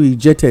money you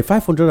injected,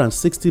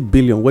 560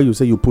 billion, where you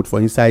say you put for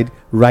inside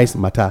rice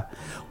matter,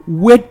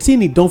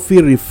 waiting it don't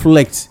feel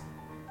reflect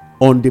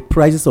on the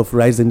prices of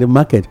rice in the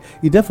market.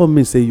 It therefore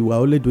means say you are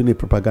only doing a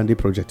propaganda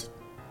project.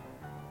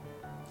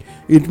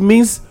 It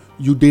means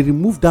you they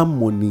remove that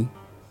money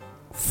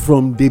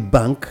from the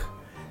bank,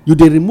 you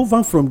they remove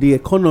them from the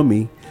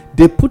economy,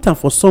 they put them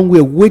for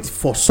somewhere, wait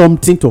for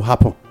something to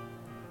happen.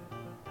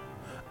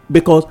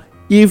 Because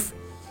if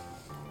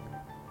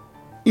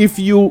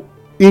you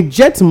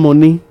inject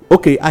money,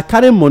 okay, I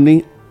carry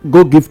money,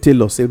 go give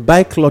tailor, say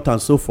buy cloth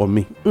and sew for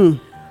me.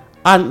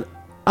 And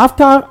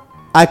after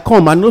I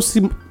come, I no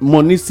see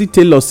money, see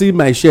tailor, see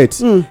my shirt.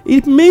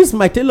 It means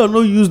my tailor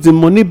no use the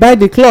money, buy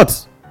the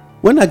cloth.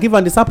 When I give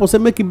am the sample, say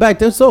make it buy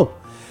it, so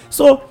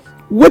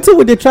what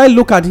would they try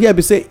look at here?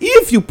 Be say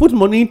if you put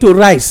money into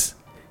rice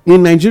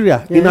in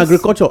Nigeria, in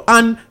agriculture,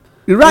 and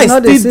rice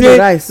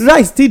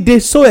still dey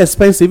so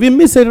expensive, it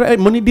means say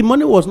the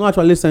money was not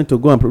actually sent to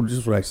go and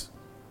produce rice.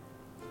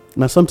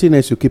 Now something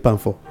else you keep am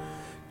for.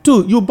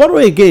 2, you borrow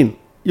again,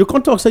 you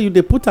can't talk say you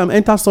dey put am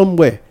enter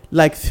somewhere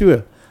like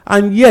fuel,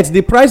 and yet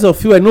the price of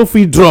fuel no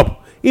fit drop.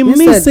 It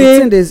means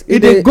say it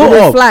dey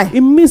go up. Fly.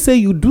 It means say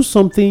you do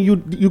something,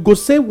 you go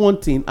say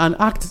one thing and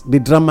act the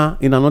drama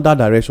in another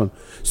direction.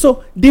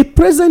 So the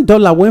present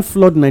dollar when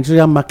flood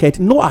Nigeria market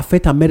no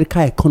affect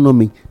America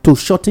economy to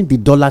shorten the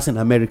dollars in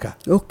America.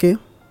 Okay.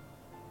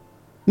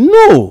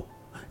 No,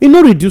 it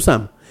no reduce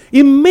them.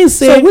 It means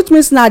say, so which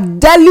means na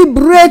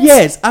deliberate.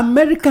 Yes,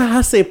 America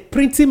has a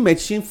printing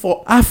machine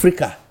for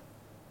Africa,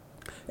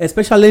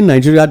 especially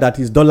Nigeria that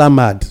is dollar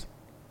mad.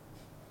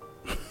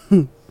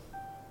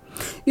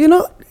 You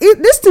know,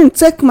 this thing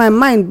take my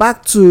mind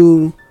back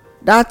to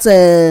that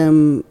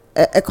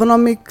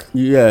economic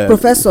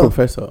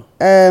professor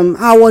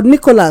Howard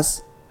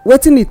Nicholas.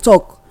 Wetin he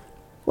talk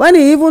when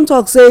he even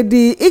talk say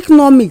the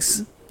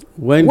economics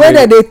wey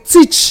they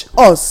teach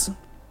us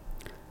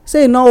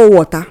say no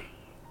water.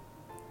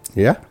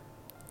 Yeah.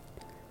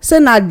 say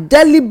na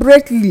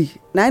deliberately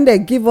na im dey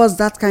give us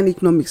that kind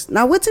economics.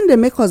 Na wetin dey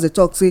make us dey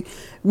talk say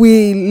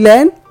we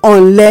learn,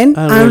 unlearn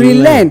and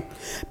relearn.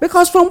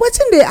 Because from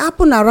wetin dey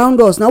happen around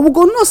us now, we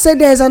go know say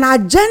there is an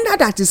agenda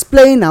that is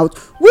playing out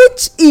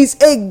which is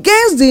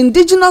against the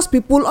indigenous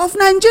people of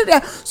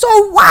Nigeria. So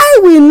why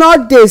we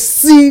not dey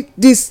see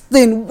this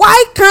thing?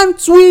 Why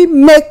can't we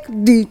make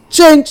the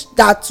change,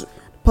 that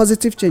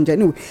positive change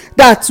anyway,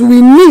 that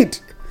we need?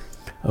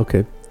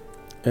 Okay.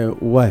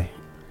 Why?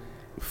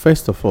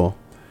 First of all,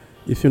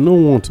 if you no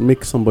want to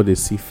make somebody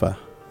see far,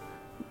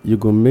 you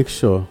go make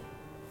sure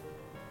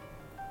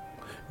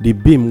the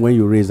beam when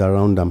you raise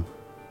around them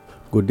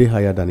go dey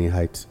higher than in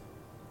height.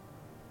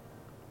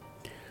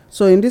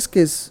 So in this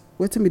case,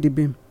 wetin be the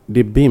beam?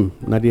 The beam,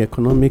 na the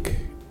economic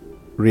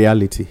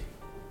reality,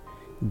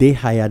 dey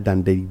higher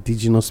than the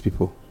indigenous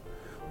people,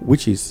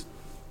 which is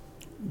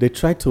they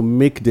try to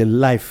make the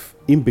life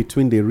in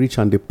between the rich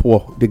and the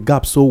poor, the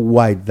gap so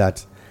wide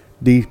that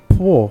the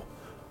poor,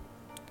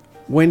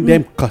 when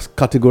them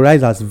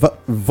categorized as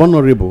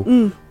vulnerable,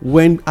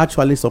 when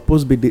actually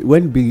supposed to be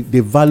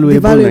the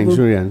valuable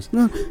Nigerians.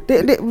 No,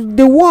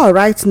 the war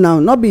right now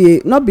not be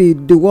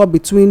the war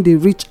between the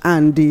rich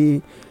and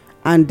the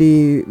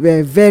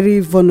very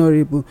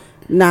vulnerable.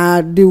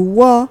 Now the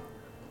war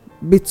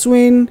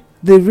between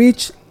the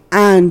rich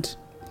and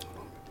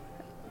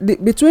the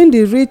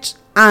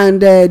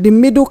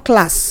middle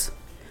class.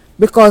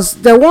 Because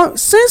the one,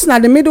 since now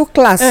the middle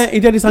class,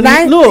 there is an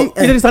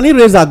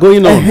eraser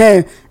going on.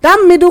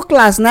 That middle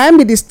class now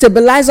be the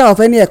stabilizer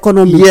of any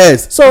economy.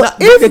 Yes. So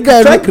if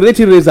they try create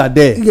eraser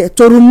there,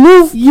 to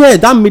remove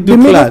that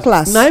middle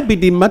class. Now be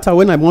the matter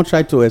when I want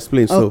try to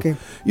explain. Okay. So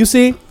you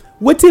see,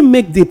 wetin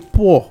make the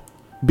poor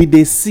be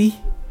they see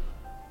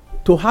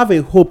to have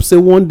a hope say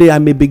one day I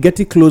may be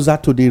getting closer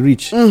to the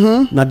rich.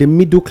 Now the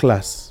middle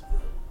class.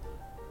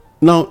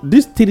 Now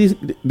this three,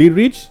 the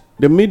rich,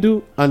 the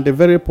middle, and the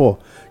very poor.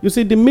 You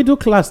see, the middle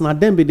class now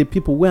them be the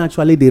people where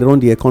actually they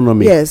run the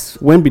economy. Yes.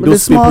 When be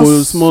those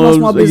people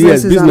small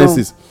businesses. Yes,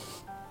 businesses.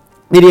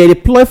 They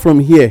deploy from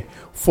here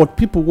for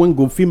people when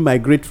go feel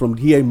migrate from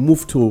here and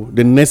move to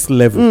the next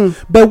level.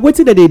 But what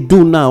did they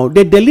do now?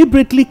 They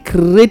deliberately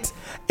create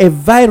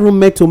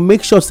environment to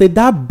make sure say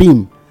that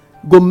beam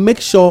go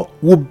make sure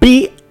will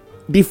be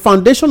the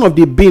foundation of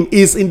the beam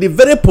is in the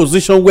very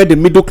position where the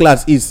middle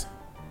class is.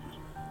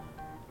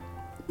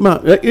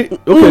 Okay,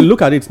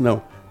 look at it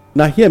now.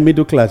 Now here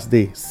middle class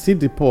they see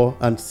the poor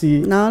and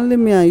see. Now only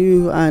me and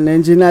you and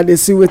engineer they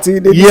see what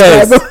they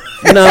yes.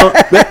 describe. Now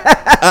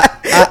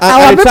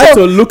I try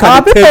to look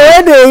at the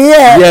table.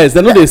 Yes,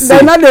 they know they see.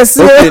 They know they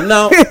see. Okay,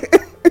 now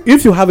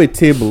if you have a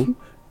table,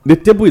 the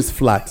table is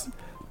flat.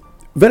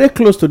 Very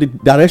close to the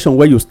direction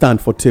where you stand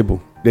for table,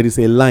 there is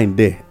a line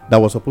there that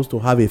was supposed to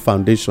have a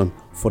foundation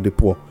for the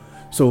poor.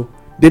 So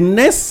the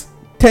next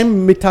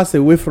 10 meters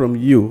away from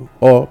you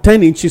or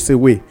 10 inches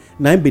away,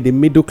 now be the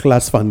middle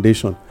class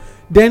foundation.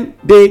 Then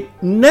the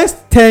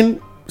next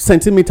 10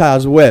 centimeters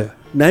as well,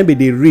 now be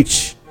the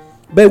rich.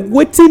 But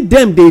what did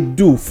them they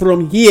do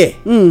from here?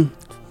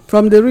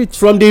 From the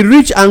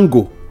rich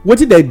angle, what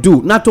did they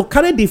do? Now to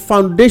carry the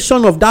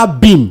foundation of that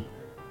beam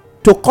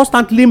to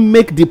constantly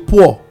make the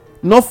poor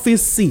not feel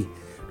see,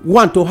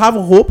 one to have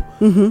hope,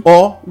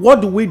 or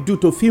what do we do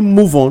to feel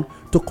move on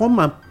to come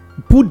and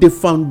put the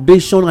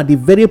foundation at the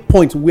very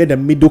point where the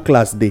middle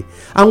class dey.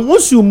 And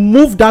once you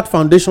move that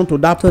foundation to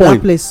that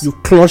point, you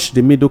clutch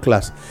the middle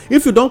class.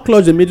 If you don't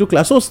clutch the middle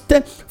class, so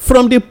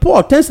from the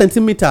poor, 10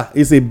 centimeter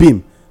is a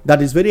beam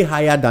that is very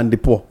higher than the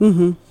poor.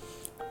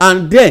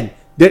 And then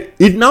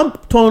it now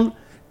turn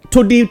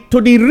to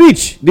the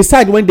rich. The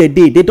side when they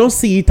don't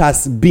see it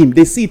as beam,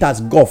 they see it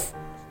as gulf,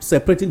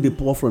 separating the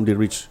poor from the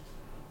rich.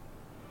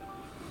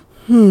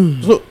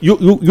 So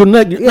you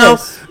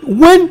yes.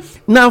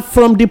 Now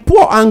from the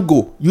poor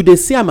angle you they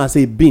see them as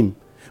a beam,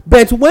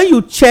 but when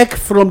you check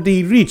from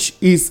the rich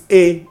is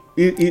a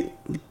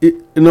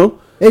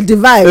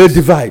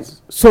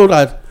device, so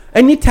that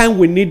anytime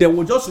we need them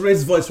we'll just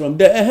raise voice from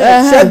there.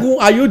 Shegun,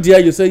 are you there?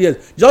 You say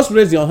yes, just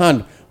raise your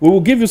hand, we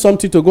will give you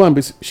something to go and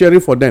be sharing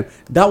for them.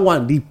 That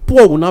one, the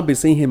poor will not be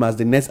seeing him as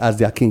the next as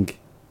their king.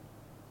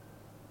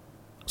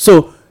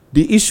 So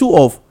the issue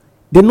of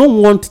they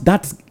don't want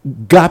that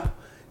gap,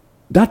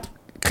 that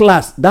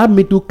class, that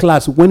middle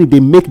class, when they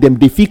make them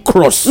they feel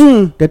cross,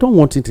 they don't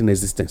want it in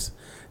existence.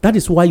 That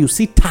is why you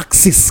see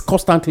taxes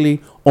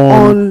constantly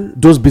on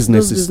those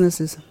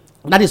businesses.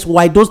 That is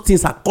why those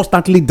things are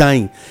constantly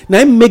dying. Now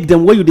it make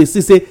them where you they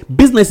see say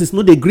businesses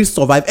no they agree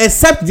survive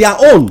except their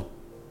own.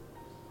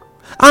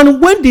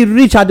 And when the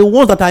rich are the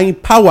ones that are in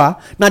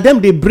power, now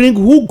them they bring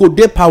who go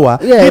their power.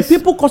 Yes. The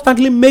people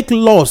constantly make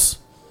laws.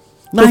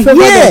 Now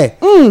they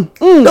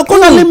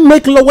constantly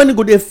make law when it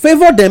go they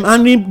favor them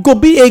and it go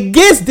be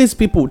against these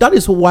people. That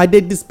is why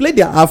they display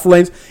their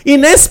affluence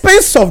in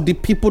expense of the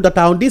people that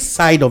are on this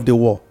side of the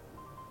war.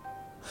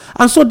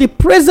 And so the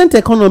present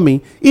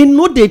economy, it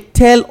no they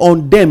tell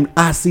on them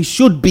as it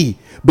should be,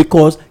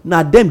 because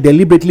now them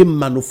deliberately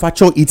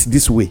manufacture it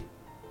this way.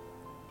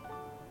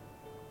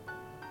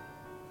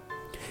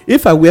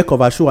 If I wear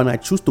cover shoe and I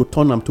choose to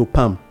turn them to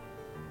palm,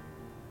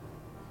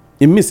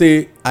 it means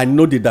say I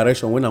know the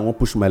direction when I want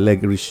push my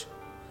leg reach.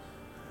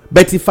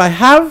 But if I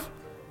have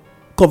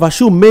cover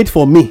shoe made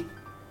for me,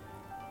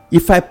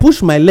 if I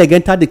push my leg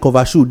enter the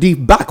cover shoe, the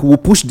back will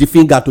push the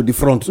finger to the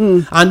front.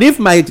 And if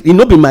it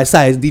not be my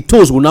size, the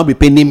toes will now be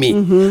paining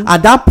me.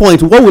 At that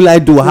point, what will I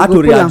do? I have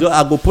to readjust.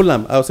 I go pull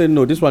them. I'll say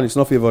no, this one is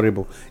not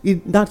favorable.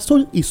 That's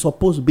so it's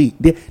supposed to be.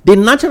 The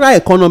natural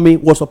economy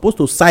was supposed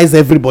to size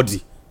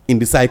everybody in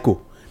the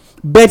cycle.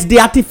 But the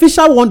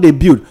artificial one they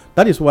build,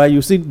 that is why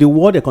you see the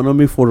World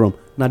Economic Forum,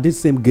 now this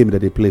same game that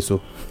they play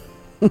so.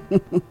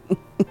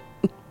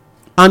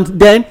 And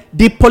then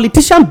the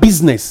politician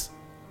business,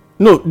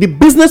 the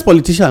business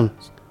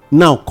politicians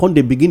now come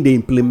they begin they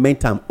implement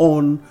them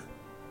on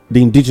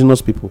the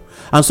indigenous people.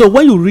 And so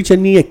when you reach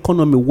any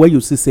economy where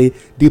you see say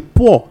the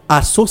poor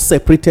are so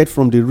separated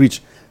from the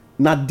rich,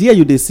 now there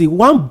you they see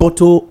one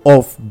bottle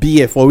of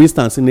beer, for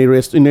instance, in a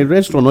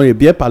restaurant or a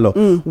beer parlor,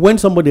 when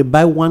somebody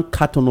buy one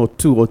carton or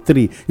 2 or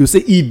 3, you say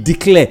it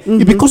declare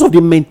it because of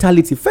the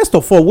mentality. First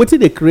of all, what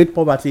did they create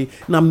poverty?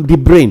 Now the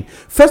brain.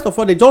 First of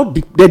all, they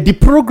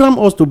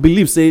deprogram us to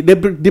believe, say they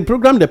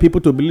deprogram the people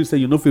to believe, say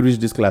you know if you reach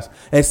this class,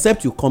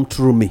 except you come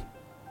through me.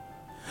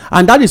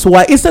 And that is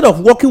why instead of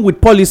working with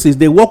policies,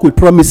 they work with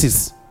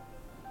promises.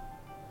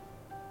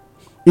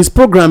 It's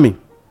programming.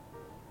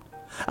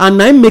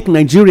 And I make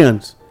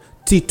Nigerians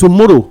till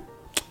tomorrow,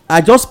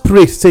 I just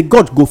pray, say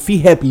God go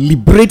fit help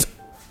liberate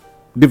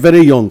the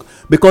very young,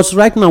 because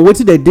right now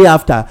waiting the day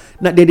after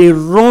now they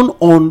run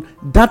on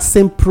that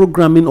same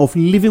programming of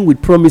living with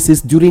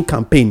promises during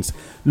campaigns.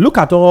 Look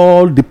at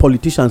all the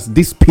politicians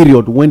this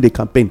period when they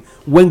campaign,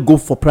 when go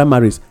for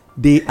primaries,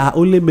 they are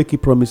only making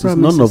promises.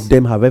 None of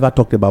them have ever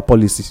talked about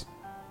policies.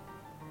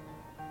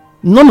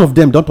 None of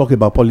them don't talk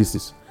about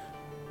policies.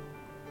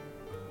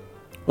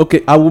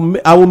 Okay, I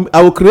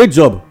will create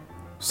job.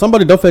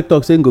 Somebody don't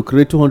talk saying go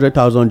create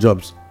 200,000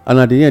 jobs, and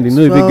at the end you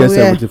know even get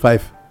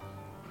 75,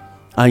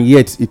 and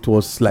yet it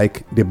was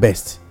like the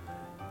best.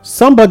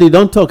 Somebody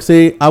don't talk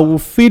say I will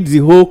feed the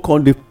whole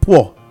the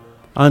poor,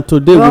 and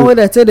today one way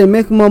they say they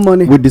make more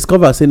money. We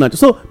discover saying that.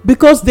 So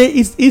because there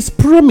is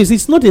promise,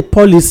 it's not a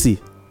policy.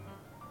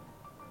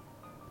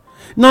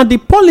 Now the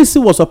policy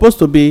was supposed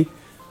to be,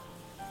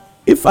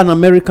 if an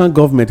American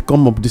government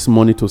come up this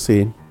morning to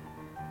say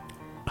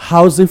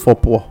housing for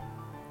poor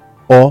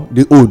or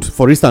the old,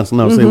 for instance,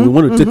 now say we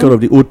want to take care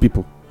of the old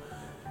people,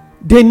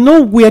 they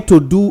know where to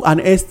do an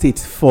estate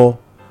for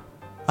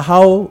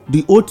how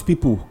the old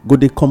people go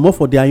they come up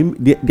for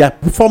their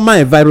former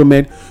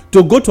environment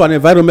to go to an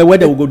environment where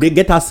they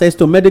get access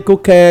to medical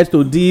care,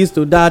 to this,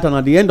 to that, and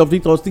at the end of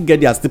it all still get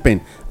their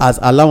stipend as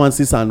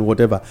allowances and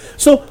whatever.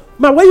 So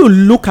now when you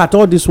look at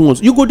all these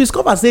ones, you go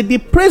discover say the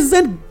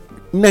present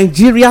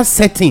Nigeria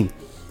setting,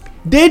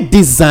 they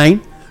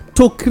design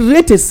to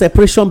create a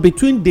separation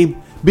between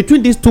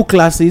these two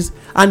classes,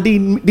 and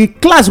the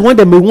class when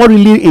they may want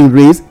really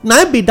erase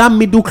now be that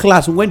middle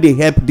class when they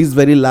help this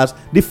very last,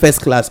 the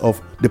first class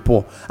of the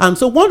poor. And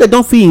so when they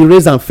don't feel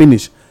erase and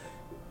finish,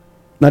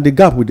 now the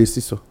gap with the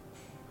seesaw.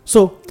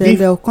 So then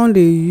they'll come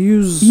they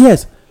use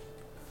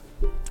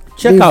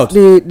check out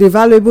the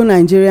valuable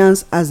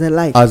Nigerians as a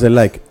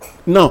like.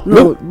 Now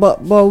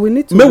but we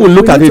need to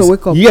look at it.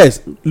 Wake up.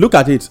 Yes, look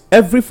at it.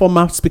 Every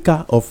former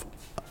speaker of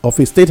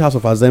a state house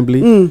of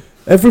assembly,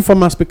 every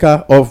former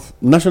speaker of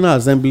National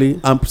Assembly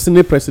and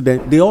Senate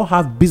president, they all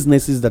have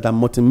businesses that are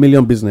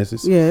multi-million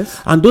businesses.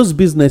 Yes. And those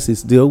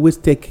businesses, they always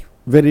take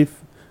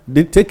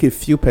a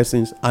few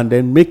persons and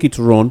then make it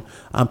run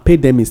and pay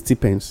them in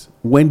stipends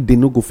when they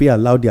no go fit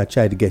allow their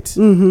child get.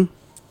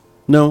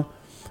 Now,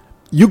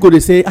 you go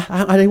to say,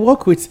 I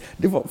work with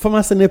the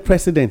former Senate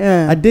president.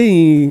 Are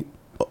they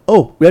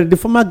we're the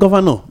former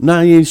governor. Now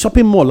in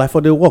shopping mall, like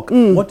for the work.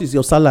 What is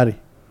your salary?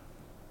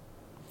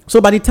 So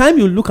by the time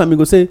you look at me,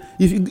 go say,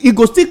 if he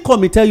go still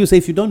come and tell you, say,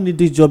 if you don't need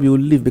this job, you will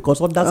leave because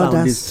others are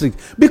on the street.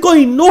 Because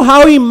he know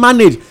how he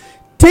manage.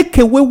 Take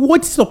away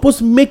what's supposed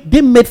to make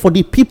them made for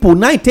the people.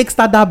 Now he takes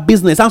start that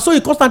business. And so he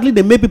constantly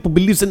they make people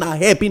believe in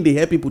helping, they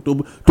help people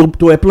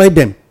to employ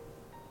them.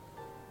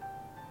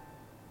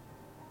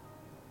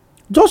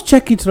 Just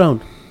check it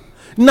round.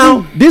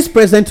 Now, this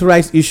present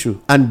rice issue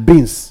and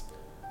beans,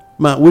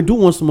 man, we do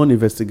one small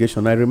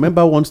investigation. I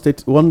remember one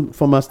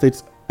former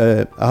state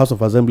House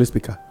of Assembly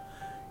speaker.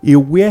 A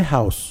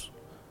warehouse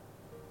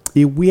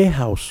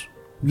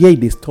where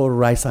they store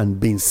rice and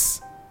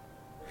beans,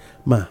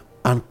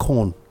 and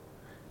corn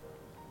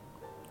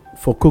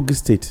for Kogi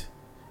State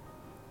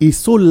is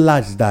so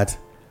large that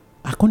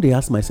I can't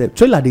ask myself,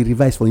 trailer they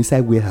revise for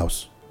inside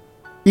warehouse.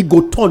 It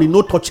go turn, it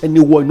no touch any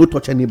wall, it no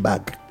touch any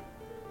bag.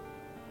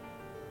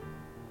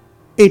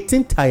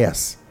 18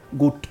 tires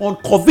go turn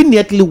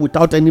conveniently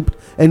without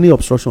any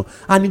obstruction,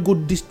 and it go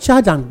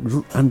discharge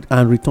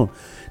and return.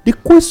 The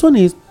question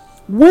is,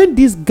 when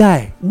this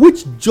guy,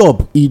 which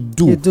job he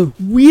do,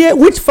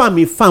 which farm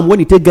he farm when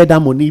he take get that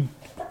money,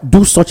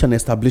 do such an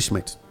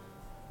establishment?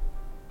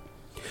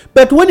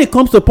 But when it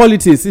comes to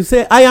politics, he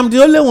say, I am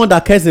the only one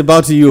that cares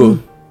about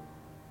you.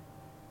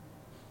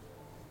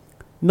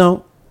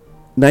 Now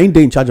him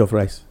dey in charge of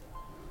rice.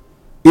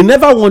 He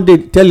never one day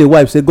tell a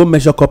wife, say, go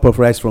measure cup of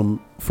rice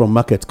from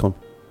market come.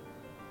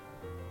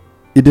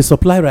 He dey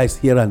supply rice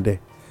here and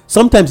there.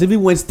 Sometimes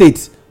even when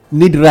states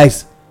need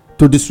rice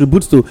to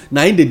distribute to,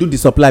 na him dey do the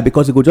supply,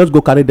 because he go just go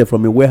carry them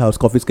from a warehouse,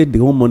 confiscate the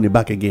whole money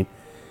back again.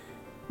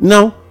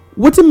 Now,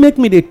 wetin make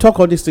me dey talk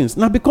all these things?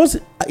 Now, because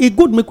e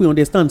good make we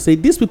understand, say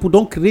these people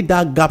don create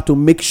that gap to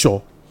make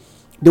sure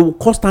they will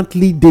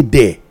constantly dey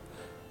there,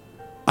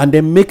 and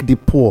then make the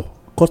poor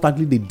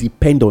constantly they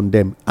depend on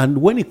them. And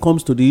when it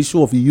comes to the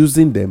issue of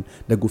using them,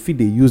 they go fit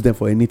they use them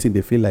for anything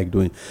they feel like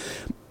doing.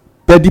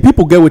 But the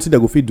people get what they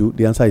go fit do.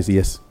 The answer is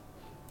yes.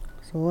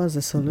 So what's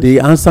the solution? The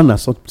answer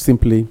is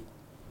simply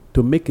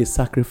to make a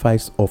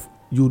sacrifice of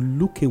you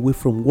look away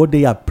from what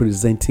they are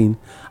presenting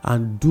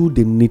and do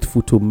the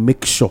needful to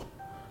make sure,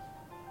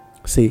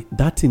 say,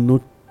 that thing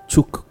not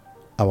choke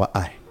our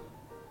eye.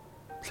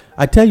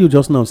 I tell you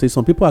just now, say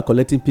some people are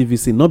collecting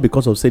PVC not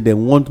because of say they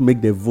want to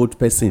make the vote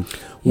person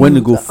when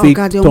you go fake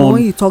turn.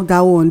 When you talk that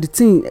one, the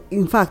thing,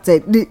 in fact,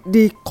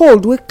 the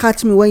cold will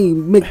catch me when you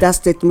make that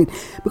statement,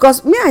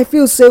 because me I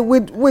feel say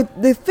with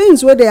the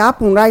things where they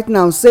happen right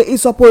now, say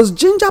it's supposed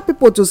ginger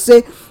people to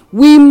say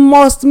we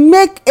must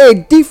make a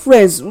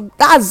difference.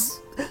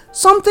 That's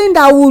something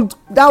that would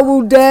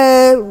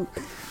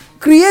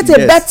create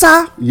a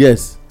better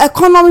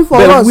economy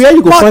for us.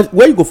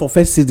 Where you go for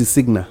first see the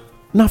signal.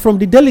 Now, from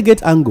the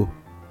delegate angle,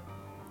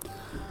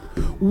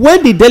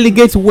 when the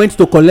delegates went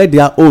to collect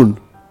their own,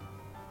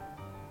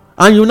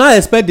 and you now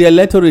expect the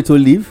electorate to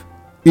leave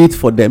it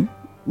for them,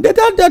 they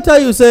tell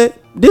you, say,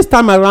 this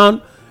time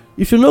around,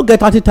 if you no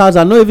get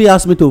 30,000, no even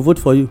ask me to vote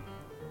for you.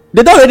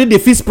 They don't already the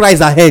fixed price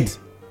ahead.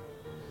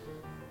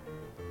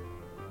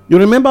 You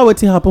remember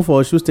what happened for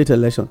Osun State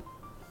election?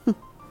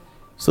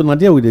 So now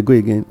there we go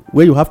again,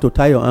 where you have to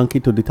tie your hanky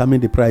to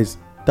determine the price.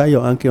 Tie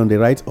your hanky on the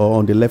right or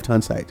on the left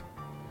hand side.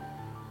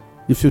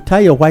 If you tie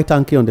your white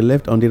hanky on the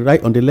left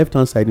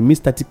hand side, it means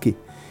 30K.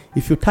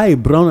 If you tie a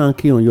brown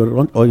hanky on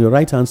your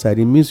right hand side,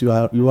 it means you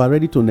are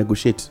ready to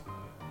negotiate.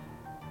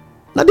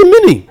 Now the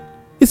meaning,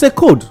 it's a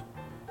code.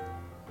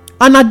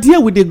 And at there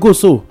we they go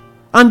so.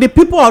 And the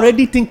people are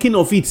already thinking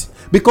of it.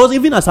 Because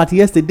even as at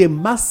yesterday,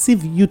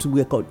 massive youth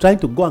were trying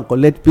to go and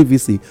collect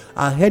PVC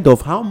ahead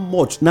of how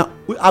much. Now,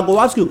 I go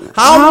ask you,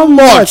 how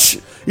much?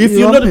 If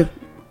you know,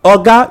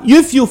 Oga,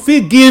 if you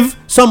feel give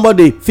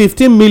somebody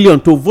 15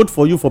 million to vote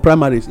for you for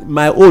primaries,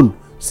 my own,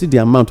 see the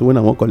amount when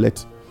I want to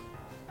collect.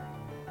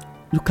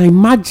 You can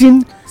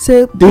imagine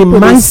say the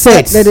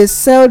mindset. That they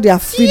sell their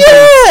freedom.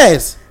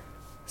 Yes.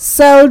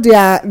 Sell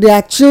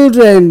their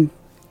children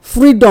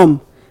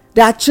freedom,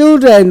 their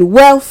children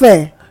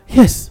welfare.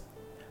 Yes.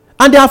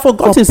 And they have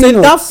forgotten say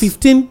that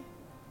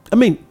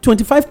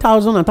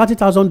 25,000 and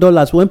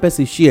 $30,000 one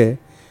person share,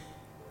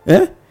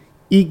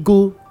 it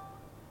go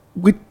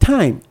with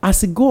time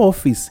as he go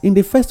office in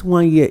the first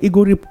 1 year, he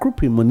go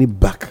recoup him money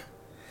back.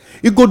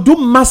 He go do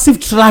massive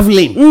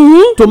traveling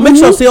to make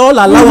sure say all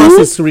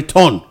allowances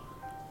return.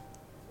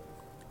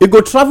 He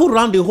go travel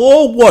around the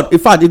whole world. In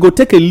fact, he go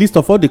take a list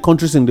of all the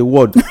countries in the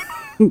world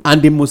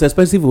and the most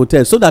expensive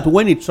hotels, so that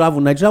when he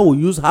travel, Nigeria will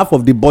use half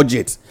of the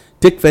budget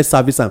take first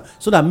service am,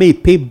 so that may he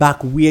pay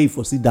back where he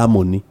foresee that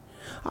money.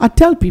 I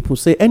tell people,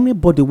 say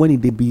anybody when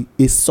they be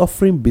a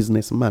suffering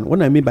businessman,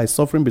 what I mean by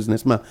suffering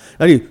businessman,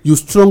 that is, you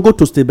struggle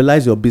to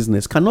stabilize your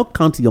business, cannot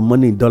count your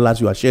money in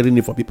dollars, you are sharing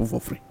it for people for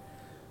free.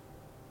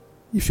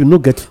 If you no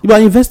get, you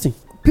are investing.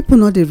 People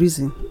know the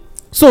reason.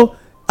 So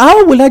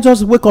how will I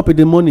just wake up in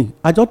the morning?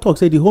 I just talk,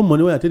 say the whole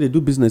money when I tell they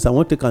do business, I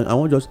want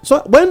just.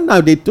 So when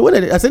now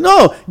I say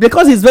no,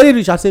 because he's very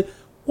rich. I say,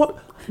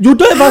 what? You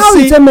don't ever how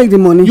see. How make the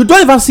money? You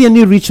don't ever see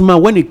any rich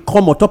man when he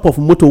come on top of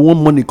motor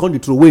one money, come to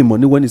throw away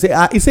money. When he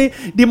say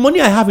the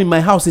money I have in my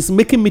house is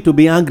making me to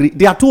be angry.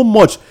 They are too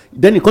much.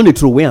 Then he come to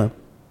throw away.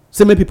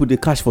 So many people they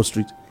cash for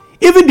street.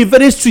 Even the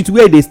very street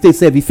where they stay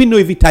safe, if he know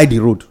if he tie the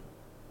road,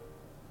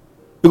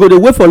 because they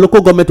wait for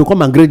local government to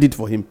come and grade it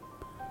for him.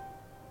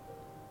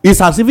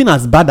 It's as even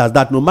as bad as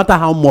that, no matter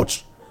how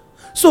much.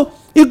 So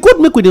it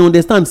could make we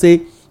understand,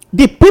 say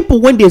the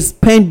people when they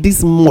spend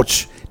this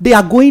much, they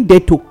are going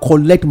there to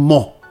collect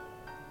more.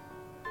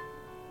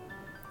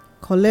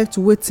 Collect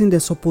wetin they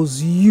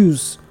suppose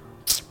use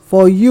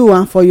for you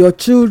and for your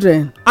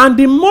children. And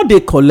the more they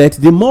collect,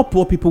 the more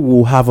poor people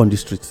will have on the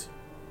street.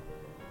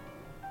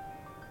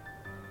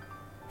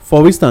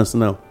 For instance,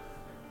 now,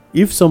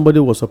 if somebody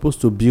was supposed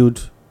to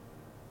build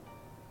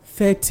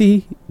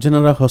 30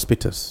 general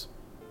hospitals,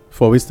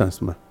 for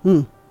instance,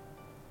 and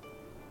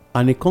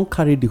they can't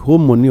carry the whole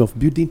money of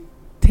building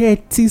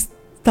 30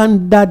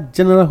 standard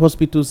general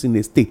hospitals in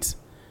a state,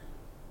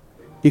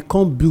 it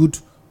can't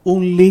build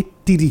only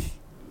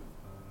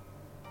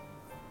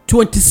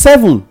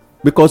 27,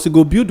 because you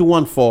go build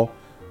one for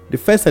the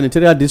first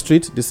senatorial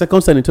district, the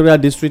second senatorial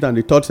district, and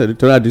the third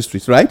senatorial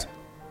district, right?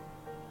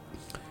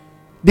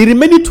 The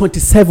remaining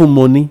 27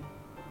 money,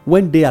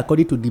 when they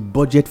according to the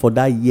budget for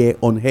that year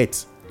on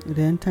heads,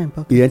 the entire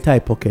pocket. The entire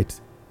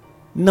pocket.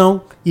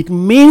 Now it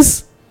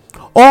means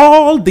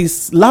all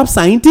these lab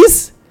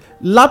scientists,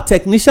 lab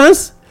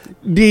technicians,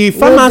 the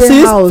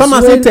pharmacists,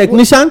 pharmacy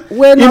technician,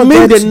 it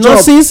means the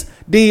nurses,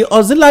 the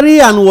auxiliary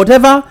and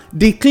whatever,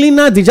 the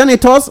cleaner, the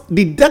janitors,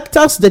 the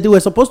doctors that they were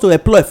supposed to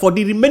employ for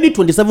the remaining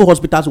 27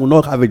 hospitals will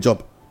not have a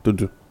job to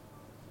do.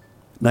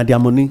 Now their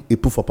money is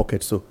put for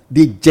pocket. So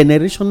the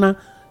generational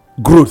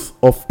growth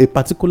of a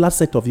particular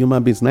set of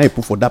human beings now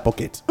put for that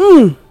pocket.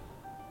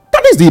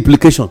 That is the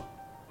implication.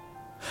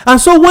 And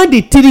so when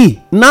the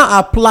three now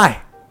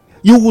apply,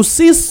 you will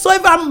see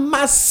several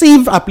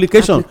massive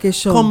application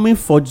coming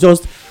for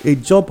just a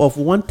job of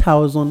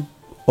 1,000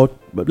 or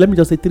let me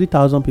just say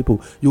 3,000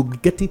 people. You're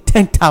getting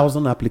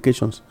 10,000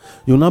 applications.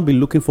 You'll now be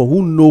looking for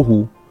who know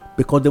who,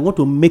 because they want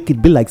to make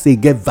it be like, say,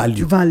 get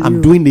value.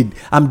 I'm doing it.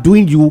 I'm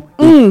doing you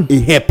a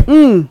help.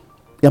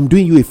 I'm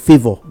doing you a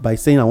favor by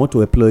saying I want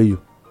to employ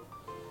you.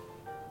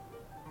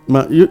 We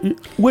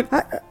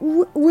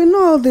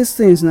know all these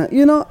things now.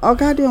 You know,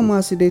 Ogade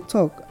Omasi, they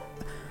talk.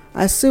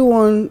 I see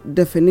one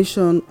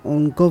definition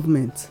on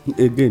government.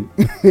 Again.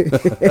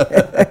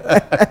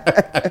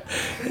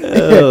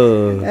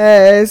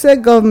 Say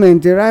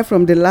government derived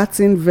from the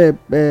Latin verb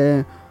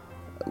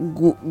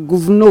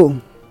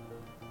govno,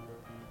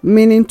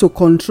 meaning to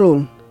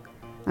control,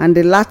 and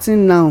the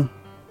Latin noun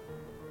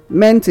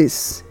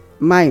mentis,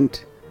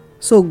 mind.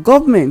 So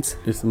government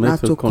is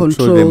meant to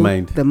control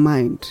the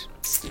mind.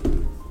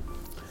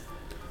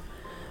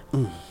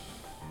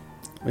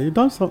 You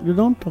don't talk.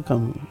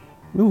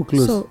 We will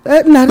close. So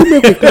now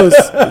make we close.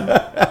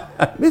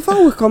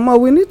 Before we come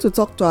out, we need to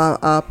talk to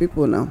our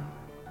people now.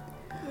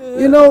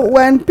 You know,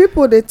 when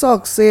people they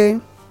talk, say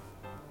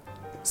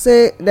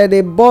that they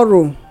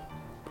borrow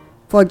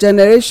for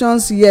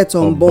generations yet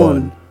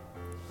unborn.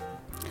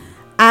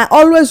 I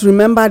always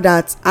remember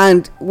that,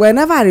 and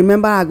whenever I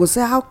remember, I go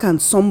say, how can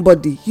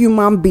somebody,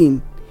 human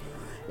being,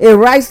 a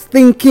right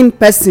thinking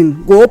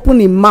person, go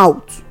open him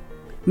mouth,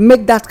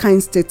 make that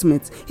kind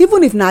statement?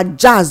 Even if na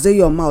jazz dey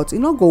your mouth, e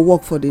no go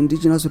work for the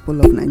indigenous people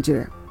of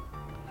Nigeria.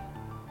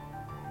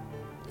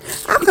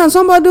 How can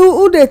somebody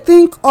who dey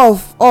think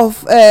of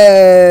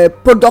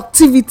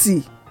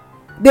productivity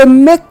dey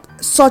make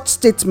such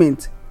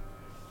statement?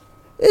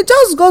 It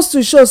just goes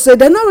to show, say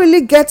they no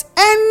really get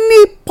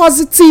any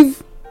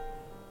positive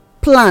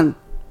plan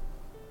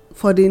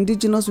for the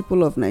indigenous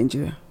people of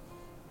Nigeria.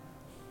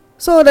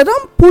 So they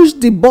don push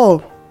the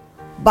ball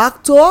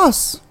back to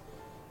us,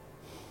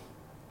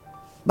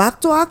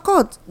 back to our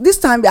court. This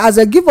time, as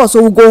they give us,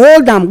 so we go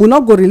hold them, we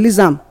not go release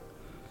them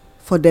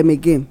for them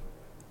again.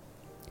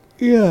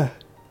 Yeah.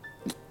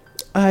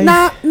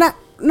 Now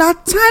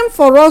time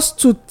for us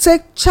to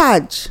take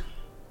charge.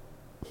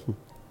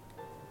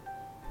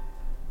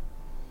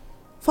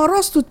 For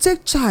us to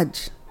take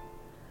charge.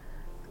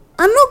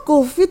 I no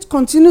go fit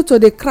continue to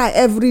dey cry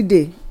every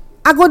day.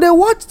 I go dey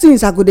watch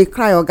things, I go dey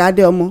cry, Ogade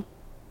Omo.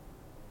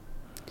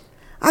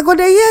 I go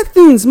dey hear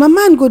things, my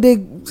mind go dey,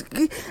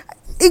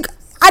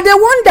 I dey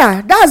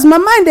wonder. That's my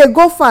mind dey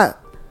go far.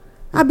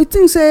 I be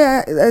think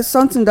say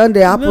something don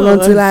dey happen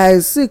until I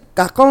sick.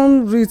 I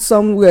come read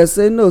somewhere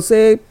say no,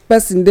 say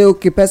person dey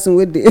okay, person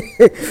wey dey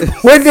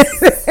wey dey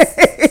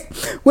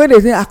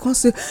think. I come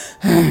say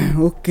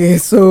okay,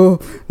 so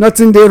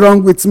nothing dey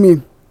wrong with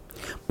me.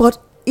 But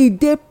e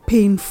dey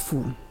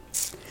painful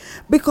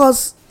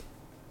because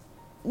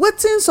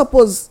wetin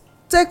suppose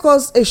take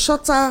us a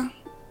shorter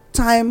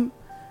time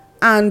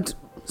and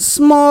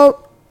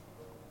small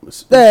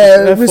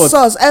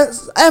resource,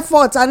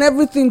 effort and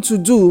everything to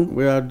do.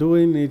 We are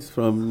doing it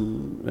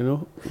from,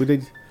 with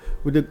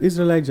the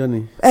Israelite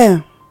journey.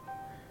 In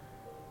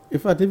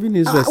fact, even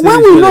Israel.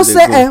 When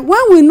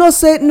we know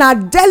say na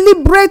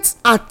deliberate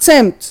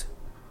attempt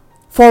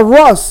for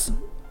us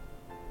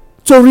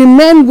to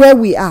remain where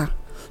we are.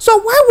 So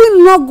why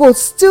we not go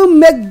still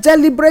make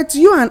deliberate?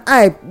 You and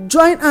I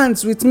join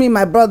hands with me,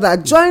 my brother.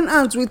 Join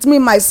hands with me,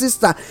 my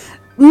sister.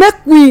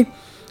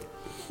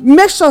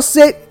 Make sure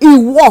say it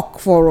work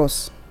for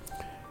us.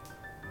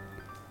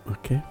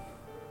 Okay.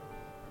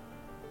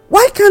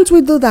 Why can't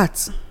we do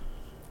that?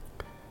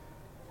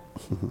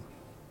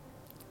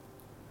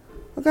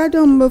 Okay,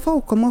 before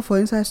we come out for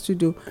inside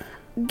studio,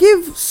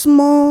 give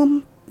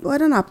small,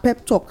 whether na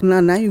pep talk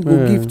now you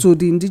go give to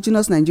the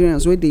indigenous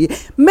Nigerians where they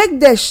make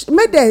them,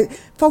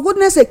 for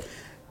goodness sake,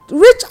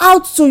 reach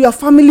out to your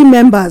family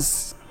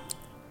members,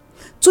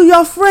 to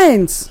your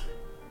friends.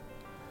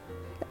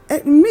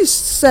 Me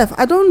self,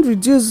 I don't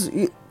reduce.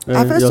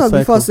 I first talk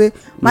before say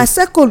my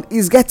circle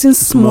is getting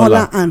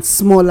smaller and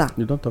smaller.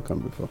 You don't talk am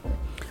before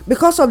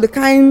because of the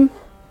kind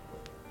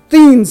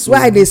things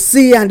where they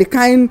see and the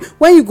kind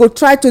when you go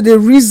try to the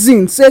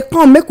reason say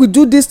come make we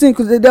do this thing,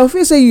 because they'll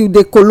feel say you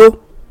dey kolo.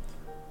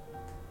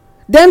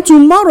 Then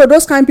tomorrow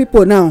those kind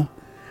people now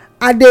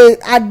I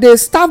dey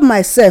starve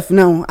myself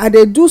now. I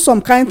dey do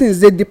some kind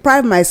things, they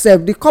deprive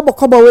myself. The kobo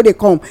where they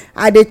come,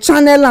 I dey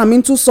channel them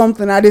into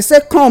something. I dey say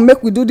come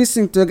make we do this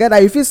thing together.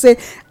 If you say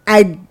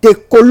I dey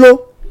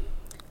kolo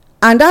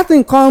and that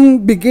thing come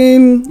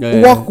begin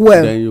work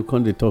well, then you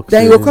come dey talk.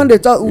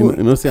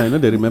 You know say I know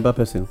they remember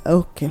person.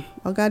 Okay,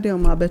 Ogade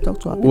Omo, I better talk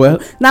to our people. Well,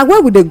 now where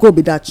would they go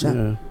be that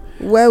chat?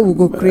 Where we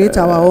go create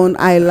our own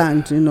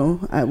island,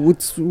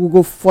 we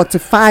go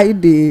fortify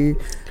the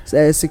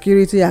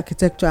security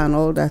architecture and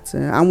all that,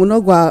 and we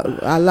not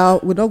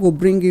go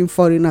bring in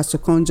foreigners to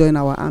come join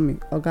our army.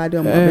 Talk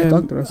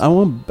to us. I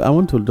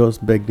want to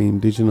just beg the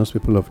indigenous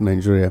people of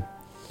Nigeria,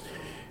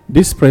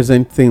 this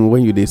present thing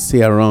when they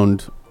say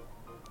around,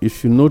 you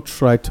should not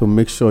try to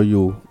make sure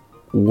you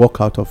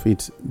walk out of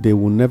it. They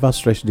will never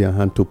stretch their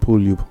hand to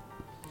pull you.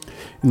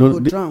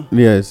 Drown.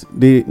 Yes,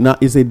 now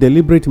it's a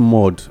deliberate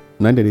mode.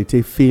 Now that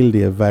they fail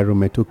the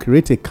environment to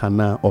create a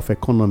canal of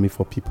economy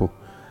for people.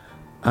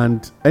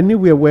 And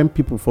anywhere when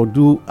people for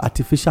do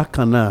artificial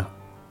canal,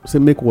 say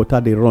make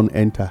water they run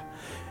enter,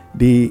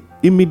 the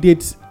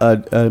immediate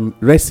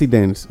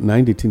residents,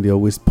 now the thing they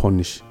always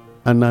punish,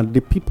 and now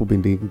the people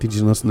in the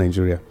indigenous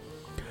Nigeria.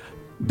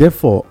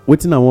 Therefore,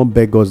 what I want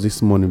beg us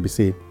this morning be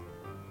say,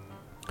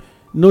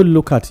 no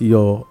look at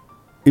your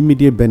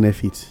immediate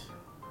benefit,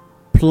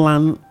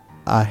 plan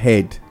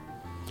ahead,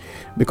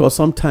 because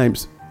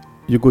sometimes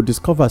you go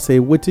discover say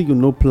what you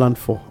no plan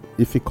for.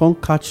 If it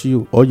can't catch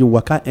you or you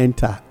waka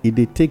enter,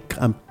 it take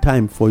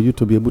time for you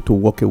to be able to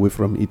walk away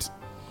from it.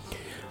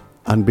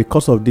 And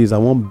because of this, I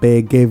want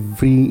beg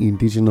every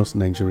indigenous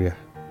Nigeria.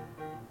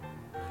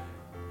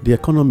 The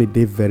economy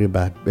they very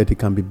bad, but it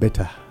can be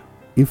better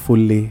if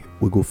only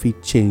we go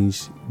fit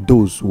change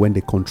those when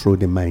they control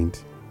the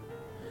mind.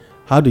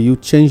 How do you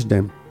change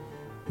them?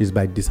 Is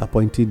by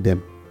disappointing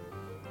them.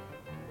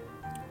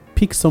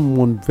 Pick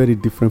someone very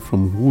different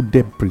from who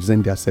they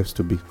present themselves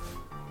to be.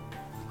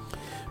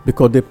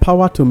 Because the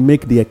power to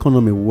make the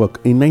economy work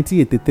in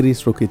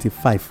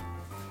 1983-85,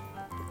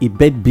 it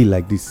bet be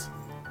like this.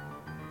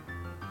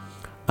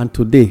 And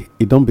today,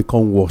 it don't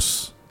become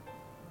worse.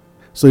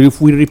 So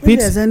if we repeat... If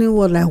there's any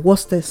word like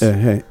worstest.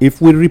 If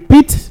we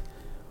repeat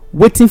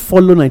waiting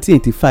follow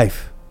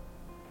 1985,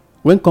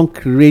 when can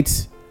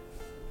create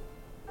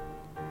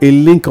a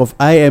link of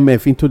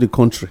IMF into the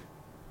country,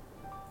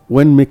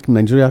 when make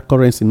Nigeria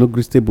currency no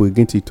stable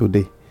against it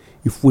today,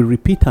 if we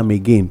repeat them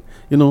again,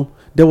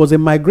 there was a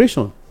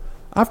migration.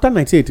 After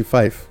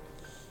 1985,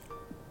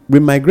 we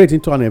migrate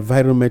into an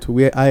environment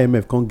where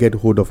IMF can't get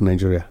hold of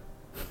Nigeria.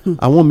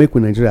 I want to make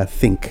Nigeria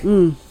think.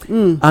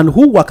 And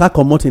who waka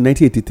come out in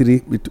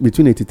 1983,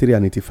 between 83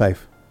 and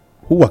 85?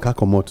 Who waka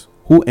come out?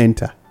 Who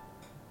enter?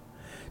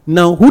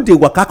 Now, who they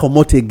waka come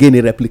out again,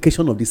 a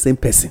replication of the same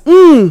person?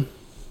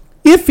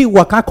 If he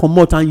waka come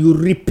out and you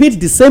repeat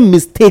the same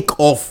mistake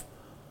of,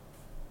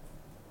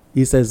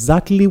 it's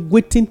exactly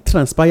waiting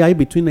transpire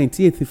between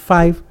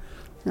 1985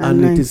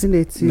 and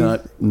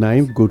 1980.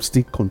 Now go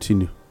still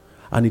continue,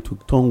 and it will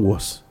turn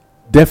worse.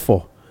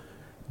 Therefore,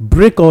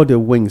 break all the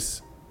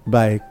wings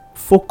by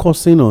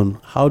focusing on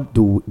how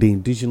do the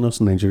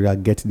indigenous Nigeria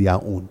get their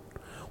own.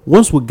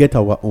 Once we get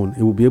our own,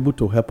 it will be able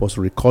to help us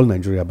recall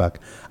Nigeria back,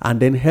 and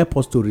then help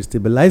us to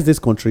restabilize this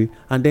country,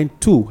 and then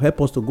two,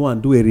 help us to go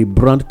and do a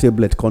rebrand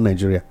tablet called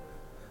Nigeria.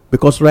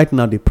 Because right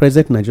now, the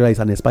present Nigeria is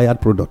an expired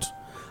product,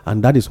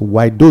 and that is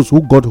why those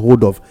who got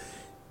hold of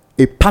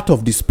a part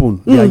of the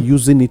spoon, they are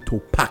using it to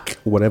pack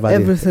whatever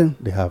everything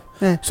they have.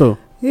 Yeah. So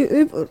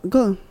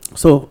go on.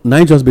 So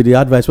now just be the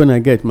advice when I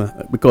get,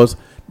 because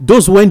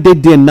those when they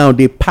there now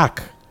they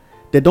pack,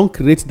 they don't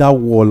create that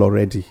wall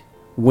already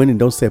when it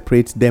don't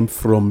separate them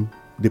from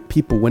the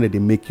people when they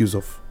make use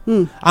of.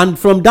 And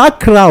from that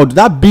crowd,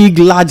 that big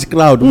large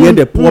crowd where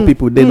the poor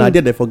people, now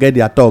there they forget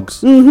their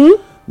thugs.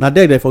 Now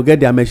there they forget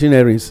their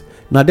machineries.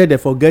 Now there they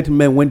forget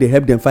men when they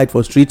help them fight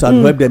for streets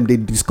and help them they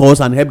discuss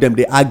and help them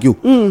they argue.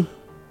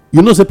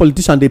 Say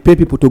politicians they pay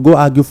people to go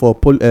argue for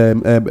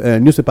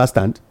newspaper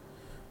stand.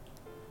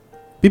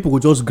 People will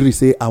just agree,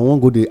 say, I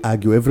won't go they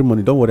argue every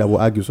morning. Don't worry, I will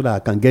argue so that I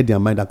can get their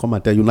mind and come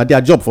and tell you. Now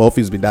their job for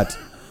office be that.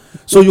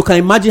 So you can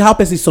imagine how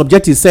person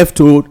subject himself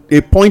to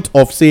a point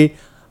of say,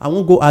 I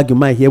won't go argue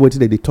my here what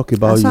they talk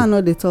about. That's you. why I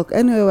know they talk.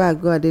 Anywhere I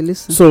go, they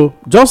listen. So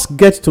just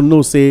get to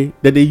know, say,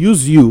 that they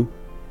use you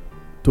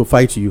to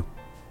fight you.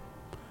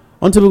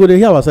 Until we go to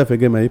hear ourselves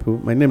again, my people.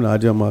 My name is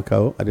Adia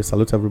Makao. I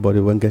salute everybody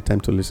when get time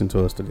to listen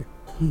to us today.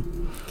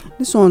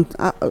 This one,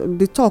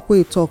 the talk where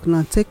you talk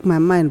now, take my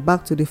mind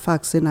back to the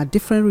fact saying that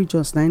different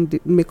regions now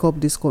make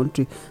up this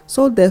country.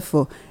 So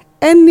therefore,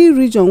 any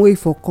region where you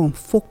for come,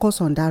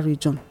 focus on that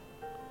region.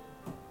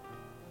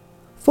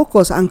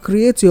 Focus and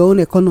create your own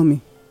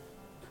economy.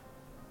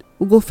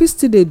 We go first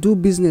till they do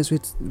business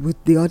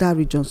with the other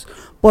regions,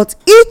 but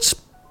each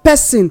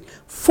person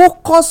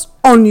focus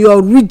on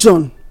your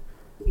region,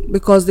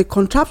 because the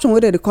contraption where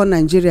they call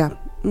Nigeria,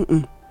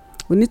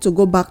 we need to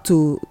go back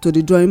to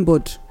the drawing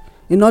board.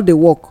 Not the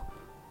work.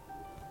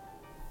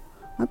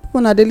 My people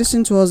now they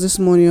listen to us this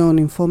morning on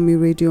Inform Me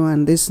Radio,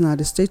 and this now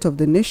the State of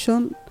the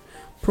Nation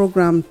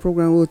program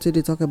will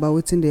they talk about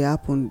what's in the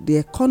happen. The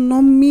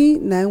economy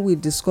now we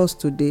discuss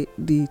today,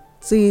 the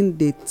thing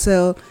they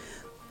tell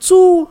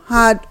too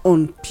hard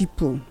on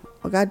people.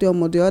 Okay,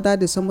 the other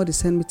day somebody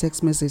sent me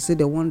text message say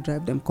they won't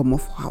drive them come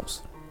off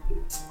house.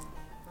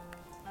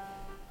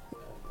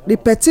 The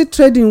petty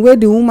trading where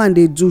the woman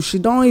they do, she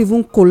don't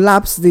even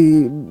collapse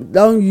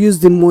don't use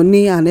the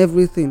money and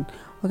everything.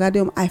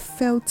 Okay, I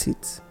felt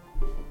it.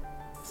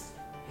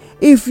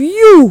 If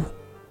you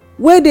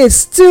where they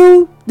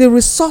still the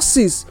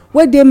resources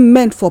wey dey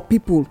meant for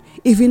people,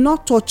 if e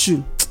not touch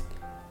you,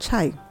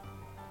 chai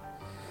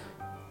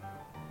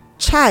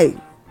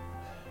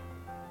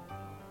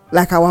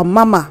like our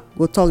mama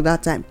go talk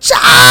that time,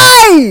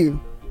 chai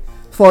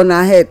for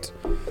una head.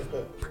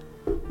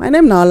 My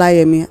name na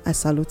Olayemi. I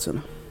salute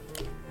you.